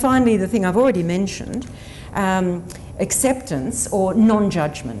 And finally, the thing I've already mentioned, acceptance or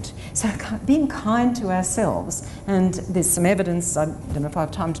non-judgment. So being kind to ourselves, and there's some evidence, I don't know if I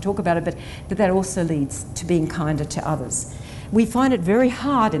have time to talk about it, but that also leads to being kinder to others. We find it very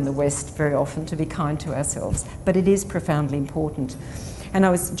hard in the West very often to be kind to ourselves, but it is profoundly important. And I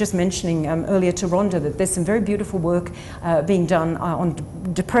was just mentioning earlier to Rhonda that there's some very beautiful work being done on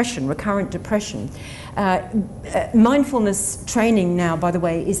depression, recurrent depression. Mindfulness training now, by the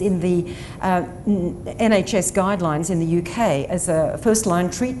way, is in the NHS guidelines in the UK as a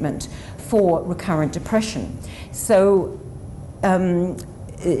first-line treatment for recurrent depression. So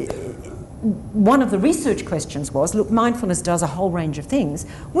one of the research questions was, look, mindfulness does a whole range of things.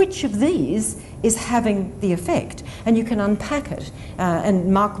 Which of these is having the effect? And you can unpack it.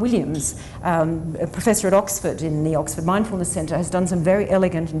 And Mark Williams, a professor at Oxford in the Oxford Mindfulness Centre, has done some very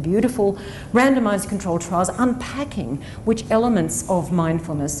elegant and beautiful randomised controlled trials unpacking which elements of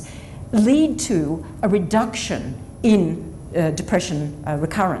mindfulness lead to a reduction in depression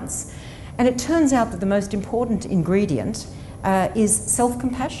recurrence. And it turns out that the most important ingredient is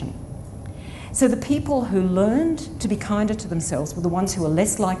self-compassion. So the people who learned to be kinder to themselves were the ones who were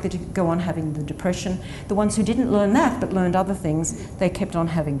less likely to go on having the depression. The ones who didn't learn that but learned other things, they kept on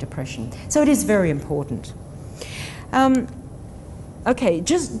having depression. So it is very important. Okay,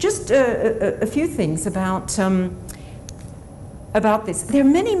 just a few things about this. There are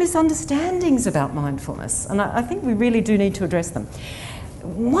many misunderstandings about mindfulness, and I think we really do need to address them.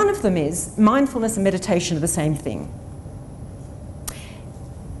 One of them is mindfulness and meditation are the same thing.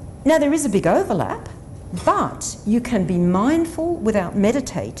 Now, there is a big overlap, but you can be mindful without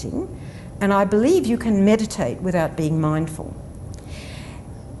meditating, and I believe you can meditate without being mindful.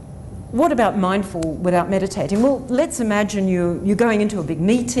 What about mindful without meditating? Well, let's imagine you're going into a big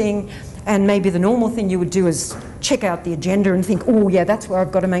meeting, and maybe the normal thing you would do is check out the agenda and think, oh yeah, that's where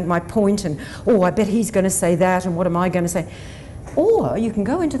I've got to make my point, and oh, I bet he's going to say that, and what am I going to say? Or you can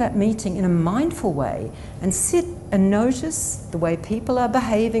go into that meeting in a mindful way and sit and notice the way people are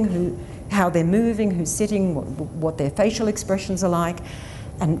behaving, how they're moving, who's sitting, what their facial expressions are like,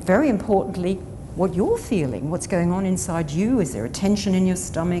 and very importantly, what you're feeling, what's going on inside you. Is there a tension in your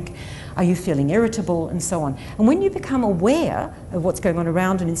stomach? Are you feeling irritable? And so on. And when you become aware of what's going on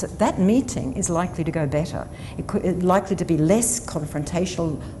around and inside, that meeting is likely to go better. It's likely to be less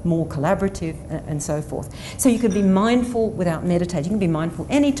confrontational, more collaborative, and so forth. So you can be mindful without meditating. You can be mindful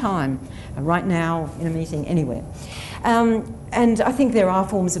anytime, right now, in a meeting, anywhere. And I think there are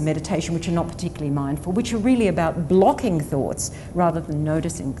forms of meditation which are not particularly mindful, which are really about blocking thoughts rather than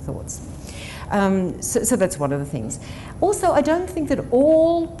noticing thoughts. So that's one of the things. Also, I don't think that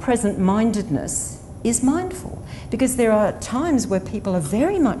all present-mindedness is mindful, because there are times where people are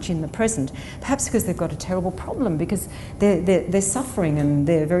very much in the present, perhaps because they've got a terrible problem, because they're suffering and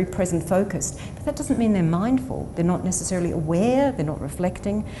they're very present-focused. But that doesn't mean they're mindful. They're not necessarily aware, they're not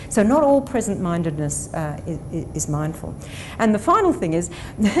reflecting. So not all present-mindedness is mindful. And the final thing is,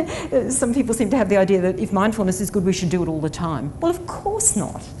 some people seem to have the idea that if mindfulness is good, we should do it all the time. Well, of course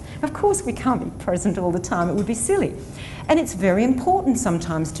not. Of course we can't be present all the time. It would be silly. And it's very important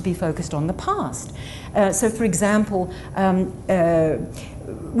sometimes to be focused on the past. So for example,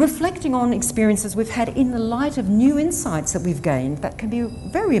 reflecting on experiences we've had in the light of new insights that we've gained, that can be a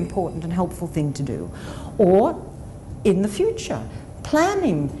very important and helpful thing to do. Or in the future,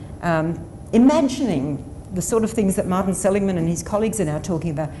 planning, imagining the sort of things that Martin Seligman and his colleagues are now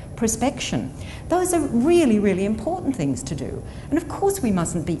talking about, prospection. Those are really, really important things to do. And of course we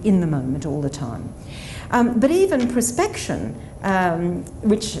mustn't be in the moment all the time. But even prospection,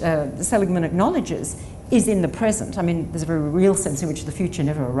 which Seligman acknowledges, is in the present. I mean, there's a very real sense in which the future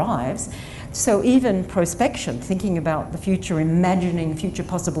never arrives. So even prospection, thinking about the future, imagining future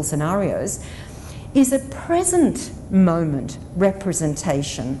possible scenarios, is a present moment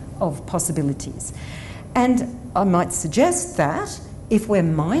representation of possibilities. And I might suggest that if we're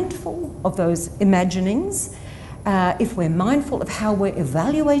mindful of those imaginings, if we're mindful of how we're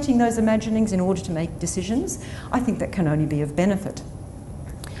evaluating those imaginings in order to make decisions, I think that can only be of benefit.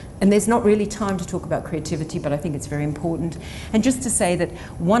 And there's not really time to talk about creativity, but I think it's very important. And just to say that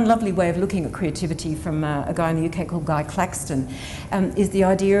one lovely way of looking at creativity from a guy in the UK called Guy Claxton is the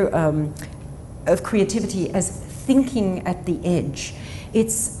idea of creativity as thinking at the edge.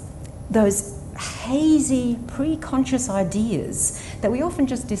 It's those hazy, pre-conscious ideas that we often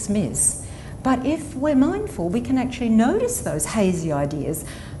just dismiss. But if we're mindful, we can actually notice those hazy ideas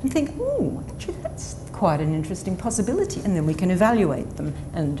and think, oh, actually that's quite an interesting possibility, and then we can evaluate them,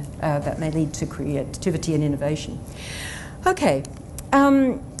 and that may lead to creativity and innovation. Okay,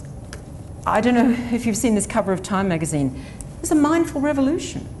 I don't know if you've seen this cover of Time magazine. There's a mindful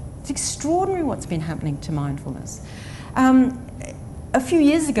revolution. It's extraordinary what's been happening to mindfulness. A few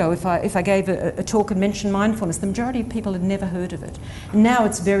years ago, if I gave a talk and mentioned mindfulness, the majority of people had never heard of it. And now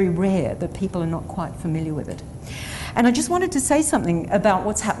it's very rare that people are not quite familiar with it. And I just wanted to say something about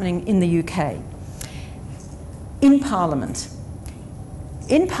what's happening in the UK. In Parliament.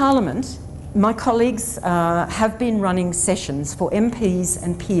 In Parliament, my colleagues have been running sessions for MPs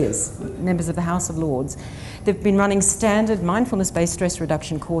and peers, members of the House of Lords. They've been running standard mindfulness-based stress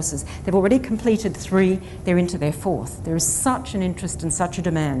reduction courses. They've already completed 3, they're into their 4th. There is such an interest and such a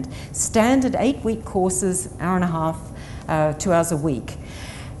demand. Standard 8-week courses, hour and a half, 2 hours a week.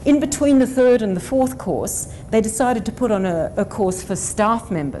 In between the 3rd and the 4th course, they decided to put on a course for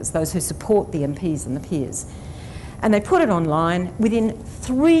staff members, those who support the MPs and the peers. And they put it online. Within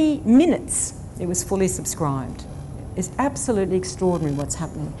 3 minutes, it was fully subscribed. It's absolutely extraordinary what's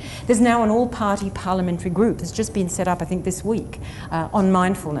happening. There's now an all-party parliamentary group that's just been set up, I think, this week on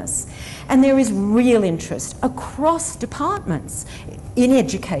mindfulness. And there is real interest across departments in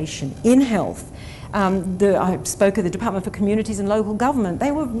education, in health. I spoke at the Department for Communities and Local Government.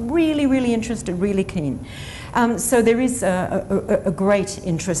 They were really, really interested, really keen. So there is a great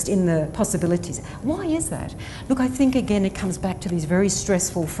interest in the possibilities. Why is that? Look, I think again it comes back to these very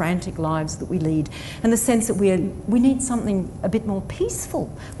stressful, frantic lives that we lead, and the sense that we need something a bit more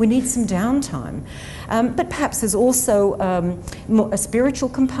peaceful. We need some downtime. But perhaps there's also a spiritual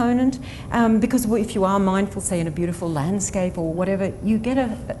component, because if you are mindful, say in a beautiful landscape or whatever, you get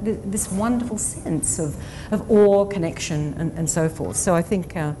this wonderful sense of awe, connection, and so forth. So I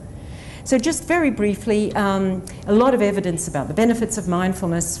think so just very briefly, a lot of evidence about the benefits of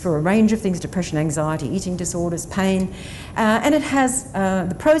mindfulness for a range of things: depression, anxiety, eating disorders, pain. And it has,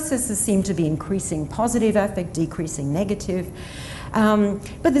 the processes seem to be increasing positive affect, decreasing negative.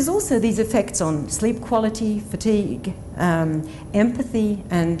 But there's also these effects on sleep quality, fatigue, empathy,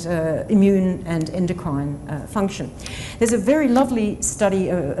 and immune and endocrine function. There's a very lovely study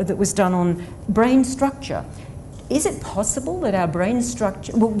that was done on brain structure. is it possible that our brain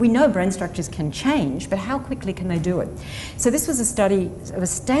structure, well, we know brain structures can change, but how quickly can they do it? So this was a study of a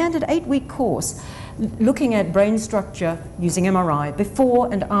standard 8-week course looking at brain structure using MRI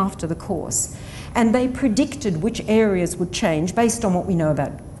before and after the course. And they predicted which areas would change based on what we know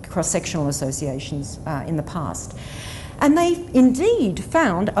about cross-sectional associations in the past. And they indeed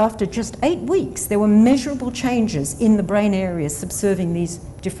found, after just 8 weeks, there were measurable changes in the brain areas subserving these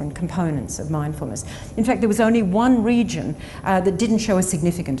different components of mindfulness. In fact, there was only one region that didn't show a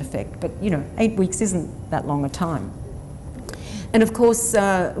significant effect, but 8 weeks isn't that long a time. And of course,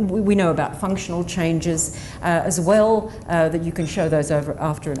 we know about functional changes as well, that you can show those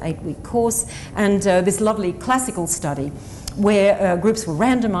after an 8-week course. And this lovely classical study where groups were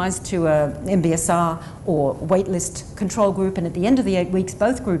randomized to a MBSR or waitlist control group, and at the end of the 8 weeks,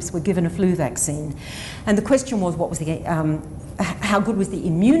 both groups were given a flu vaccine. And the question was, what was the how good was the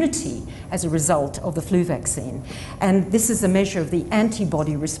immunity as a result of the flu vaccine? And this is a measure of the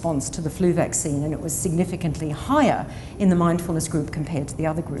antibody response to the flu vaccine, and it was significantly higher in the mindfulness group compared to the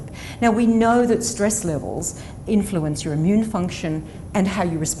other group. Now, we know that stress levels influence your immune function and how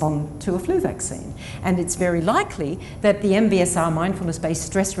you respond to a flu vaccine. And it's very likely that the MBSR mindfulness-based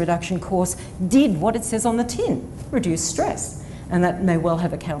stress reduction course did what it says on the tin, reduce stress. And that may well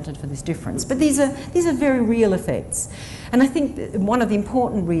have accounted for this difference. But these are very real effects. And I think that one of the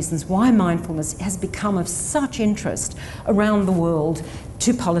important reasons why mindfulness has become of such interest around the world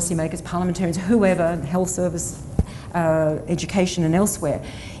to policymakers, parliamentarians, whoever, health service, education and elsewhere,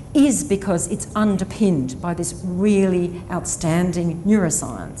 is because it's underpinned by this really outstanding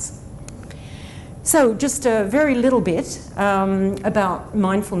neuroscience. So just a very little bit about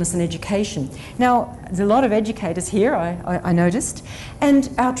mindfulness and education. Now, there's a lot of educators here, I noticed, and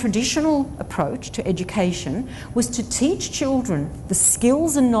our traditional approach to education was to teach children the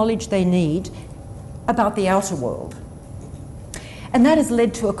skills and knowledge they need about the outer world. And that has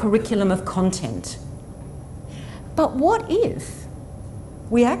led to a curriculum of content. But what if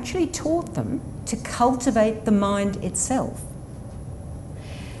we actually taught them to cultivate the mind itself?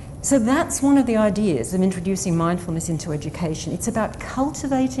 So that's one of the ideas of introducing mindfulness into education. It's about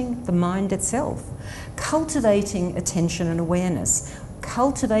cultivating the mind itself, cultivating attention and awareness,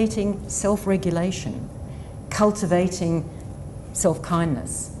 cultivating self-regulation, cultivating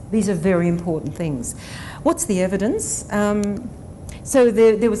self-kindness. These are very important things. What's the evidence? So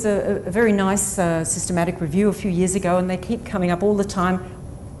there was a very nice systematic review a few years ago, and they keep coming up all the time,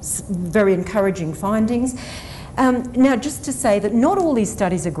 very encouraging findings. Now, just to say that not all these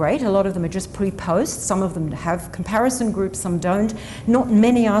studies are great. A lot of them are just pre-post. Some of them have comparison groups, some don't. Not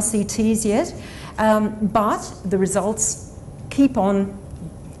many RCTs yet, but the results keep on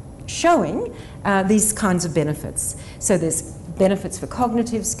showing these kinds of benefits. So there's benefits for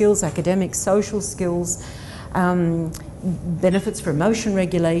cognitive skills, academic, social skills, benefits for emotion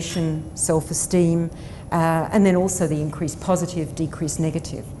regulation, self-esteem, and then also the increased positive, decreased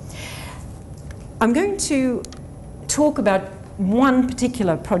negative. I'm going to talk about one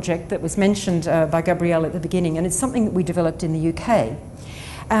particular project that was mentioned by Gabrielle at the beginning, and it's something that we developed in the UK.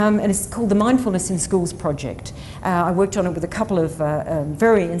 And it's called the Mindfulness in Schools project. I worked on it with a couple of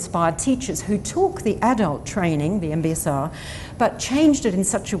very inspired teachers who took the adult training, the MBSR, but changed it in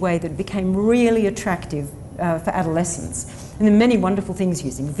such a way that it became really attractive for adolescents. And there are many wonderful things,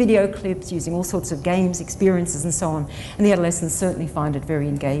 using video clips, using all sorts of games, experiences and so on. And the adolescents certainly find it very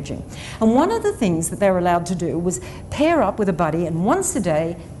engaging. And one of the things that they were allowed to do was pair up with a buddy and once a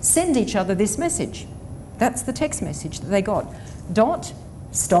day send each other this message. That's the text message that they got. Dot,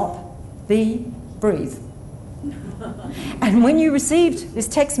 stop, be, breathe. And when you received this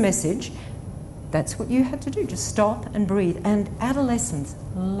text message, that's what you had to do, just stop and breathe. And adolescents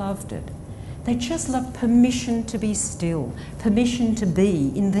loved it. They just love permission to be still, permission to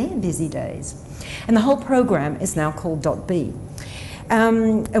be in their busy days. And the whole program is now called .B.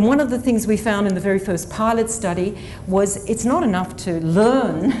 And one of the things we found in the very first pilot study was it's not enough to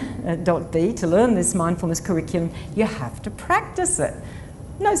learn .B, to learn this mindfulness curriculum, you have to practice it.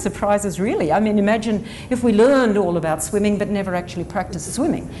 No surprises really. I mean, imagine if we learned all about swimming but never actually practiced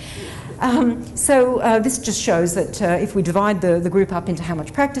swimming. This just shows that if we divide the group up into how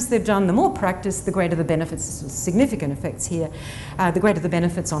much practice they've done, the more practice, the greater the benefits, significant effects here, the greater the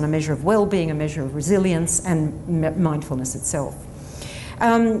benefits on a measure of well-being, a measure of resilience and mindfulness itself.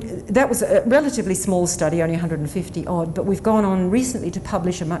 That was a relatively small study, only 150 odd, but we've gone on recently to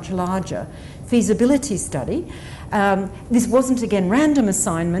publish a much larger feasibility study. This wasn't, again, random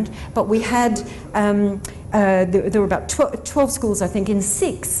assignment, but we had, there were about 12 schools, I think, in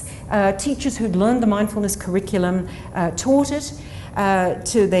 6. Teachers who'd learned the mindfulness curriculum taught it.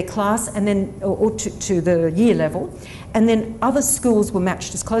 to their class, and then or to the year level, and then other schools were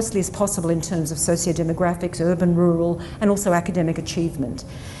matched as closely as possible in terms of socio-demographics, urban, rural, and also academic achievement.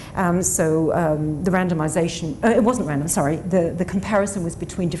 The randomization, it wasn't random, sorry, the comparison was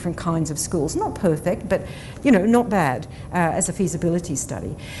between different kinds of schools. Not perfect, but not bad as a feasibility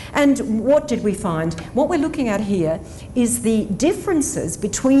study. And what did we find? What we're looking at here is the differences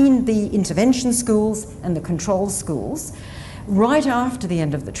between the intervention schools and the control schools right after the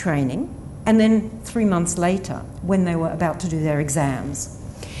end of the training, and then 3 months later when they were about to do their exams.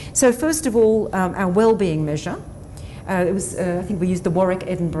 So first of all, our wellbeing measure. I think we used the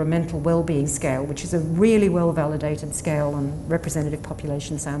Warwick-Edinburgh Mental Wellbeing Scale, which is a really well-validated scale on representative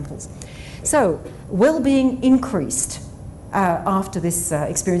population samples. So wellbeing increased after this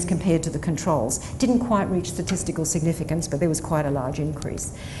experience compared to the controls. Didn't quite reach statistical significance, but there was quite a large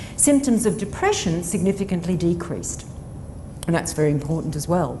increase. Symptoms of depression significantly decreased. And that's very important as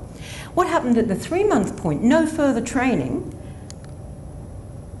well. What happened at the 3-month point? No further training.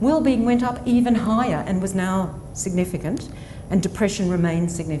 Wellbeing went up even higher and was now significant, and depression remained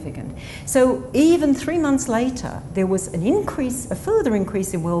significant. So even 3 months later, there was an increase, a further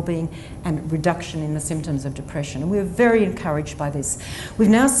increase in wellbeing and reduction in the symptoms of depression. And we were very encouraged by this. We've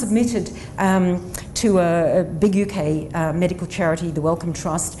now submitted to a big UK medical charity, the Wellcome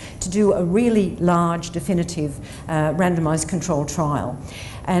Trust, to do a really large, definitive, randomised controlled trial.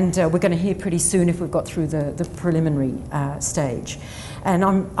 And we're going to hear pretty soon if we've got through the preliminary stage. And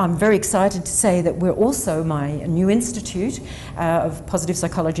I'm very excited to say that we're also, my new institute of positive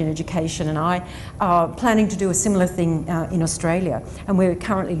psychology and education and I are planning to do a similar thing in Australia. And we're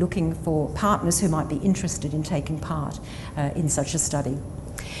currently looking for partners who might be interested in taking part in such a study.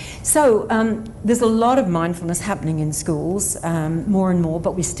 So there's a lot of mindfulness happening in schools, more and more,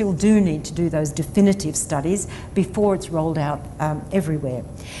 but we still do need to do those definitive studies before it's rolled out everywhere.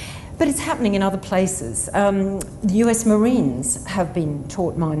 But it's happening in other places. The US Marines have been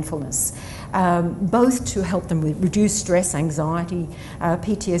taught mindfulness, both to help them with reduce stress, anxiety,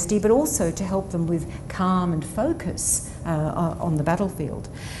 PTSD, but also to help them with calm and focus on the battlefield.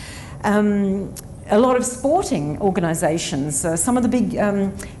 A lot of sporting organisations, some of the big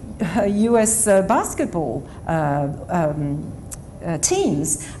US basketball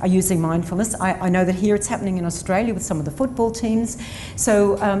teams are using mindfulness. I know that here it's happening in Australia with some of the football teams.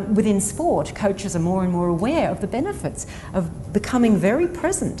 So within sport, coaches are more and more aware of the benefits of becoming very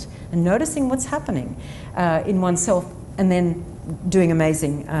present and noticing what's happening in oneself and then doing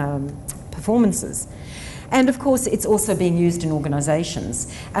amazing performances. And of course, it's also being used in organisations.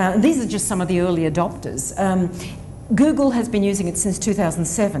 These are just some of the early adopters. Google has been using it since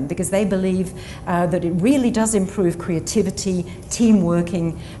 2007 because they believe that it really does improve creativity, team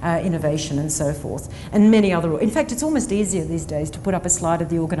working, innovation and so forth, and many other. In fact, it's almost easier these days to put up a slide of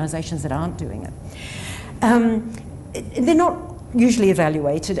the organisations that aren't doing it. They're not usually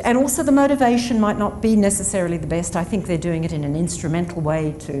evaluated, and also the motivation might not be necessarily the best. I think they're doing it in an instrumental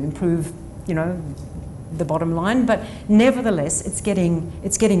way to improve, the bottom line, but nevertheless, it's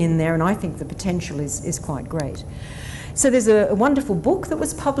getting in there, and I think the potential is quite great. So there's a wonderful book that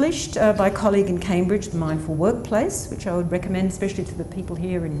was published by a colleague in Cambridge, The Mindful Workplace, which I would recommend, especially to the people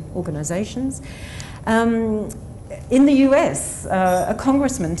here in organisations. In the US, a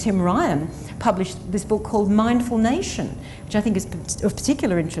congressman, Tim Ryan, published this book called Mindful Nation, which I think is of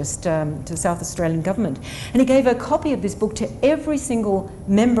particular interest to the South Australian government. And he gave a copy of this book to every single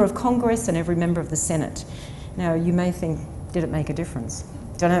member of Congress and every member of the Senate. Now, you may think, did it make a difference?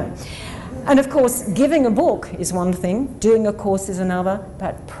 Don't know. And of course, giving a book is one thing, doing a course is another,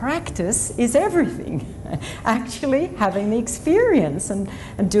 but practice is everything. Actually having the experience and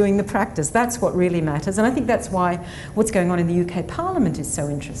doing the practice, that's what really matters. And I think that's why what's going on in the UK Parliament is so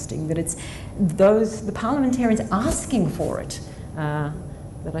interesting, that it's the parliamentarians asking for it,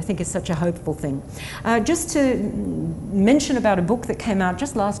 that I think is such a hopeful thing. Just to mention about a book that came out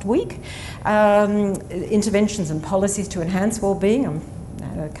just last week, Interventions and Policies to Enhance Wellbeing. I'm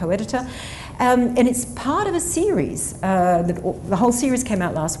a co-editor, and it's part of a series. The whole series came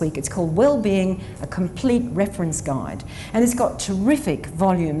out last week. It's called Wellbeing, a Complete Reference Guide, and it's got terrific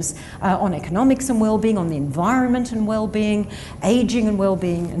volumes on economics and wellbeing, on the environment and wellbeing, ageing and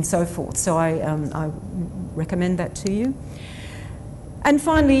wellbeing, and so forth. So I recommend that to you. And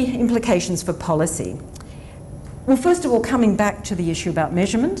finally, implications for policy. Well, first of all, coming back to the issue about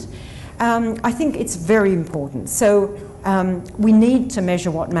measurement, I think it's very important. So we need to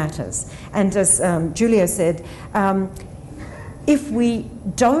measure what matters. And as Julia said, if we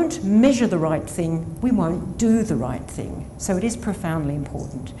don't measure the right thing, we won't do the right thing. So it is profoundly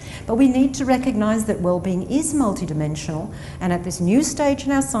important. But we need to recognise that well-being is multidimensional, and at this new stage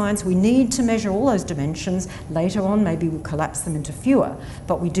in our science, we need to measure all those dimensions. Later on, maybe we'll collapse them into fewer,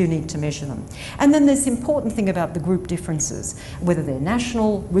 but we do need to measure them. And then there's the important thing about the group differences, whether they're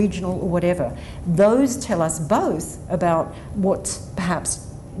national, regional, or whatever. Those tell us both about what's perhaps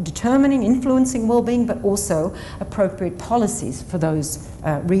determining, influencing well-being, but also appropriate policies for those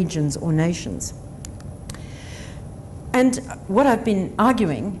regions or nations. And what I've been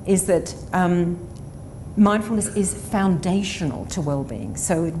arguing is that mindfulness is foundational to well-being.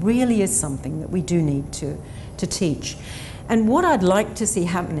 So it really is something that we do need to teach. And what I'd like to see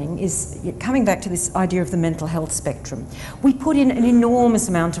happening is, coming back to this idea of the mental health spectrum, we put in an enormous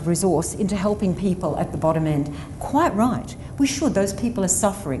amount of resource into helping people at the bottom end. Quite right, we should. Those people are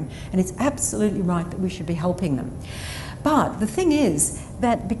suffering, and it's absolutely right that we should be helping them. But the thing is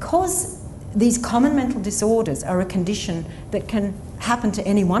that because these common mental disorders are a condition that can happen to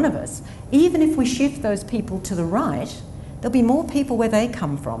any one of us, even if we shift those people to the right, there'll be more people where they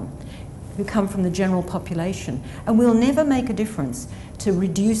come from, who come from the general population, and we'll never make a difference to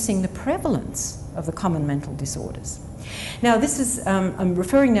reducing the prevalence of the common mental disorders. Now this is, I'm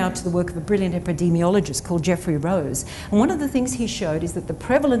referring now to the work of a brilliant epidemiologist called Jeffrey Rose, and one of the things he showed is that the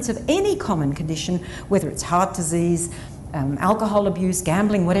prevalence of any common condition, whether it's heart disease, alcohol abuse,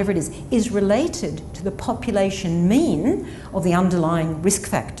 gambling, whatever it is related to the population mean of the underlying risk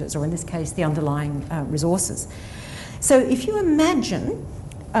factors, or in this case the underlying resources. So if you imagine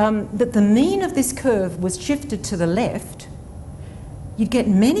that the mean of this curve was shifted to the left, you'd get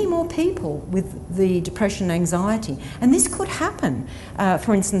many more people with the depression and anxiety. And this could happen,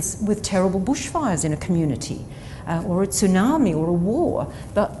 for instance, with terrible bushfires in a community, or a tsunami or a war.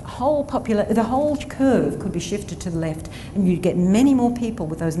 The whole curve could be shifted to the left, and you'd get many more people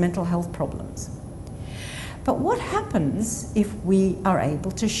with those mental health problems. But what happens if we are able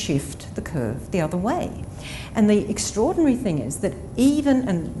to shift the curve the other way? And the extraordinary thing is that even,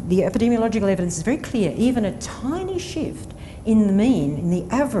 and the epidemiological evidence is very clear, even a tiny shift in the mean, in the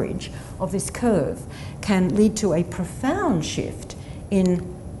average of this curve, can lead to a profound shift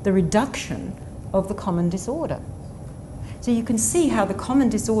in the reduction of the common disorder. So you can see how the common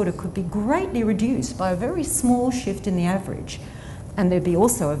disorder could be greatly reduced by a very small shift in the average, and there'd be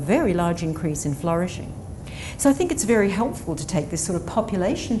also a very large increase in flourishing. So I think it's very helpful to take this sort of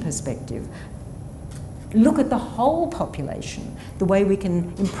population perspective, look at the whole population, the way we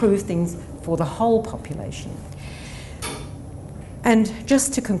can improve things for the whole population. And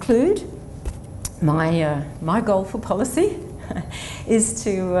just to conclude, my goal for policy is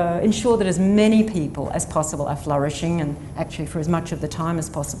to ensure that as many people as possible are flourishing, and actually for as much of the time as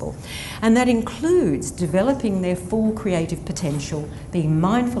possible. And that includes developing their full creative potential, being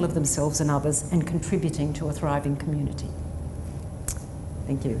mindful of themselves and others, and contributing to a thriving community.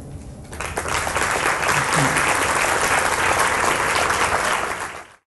 Thank you.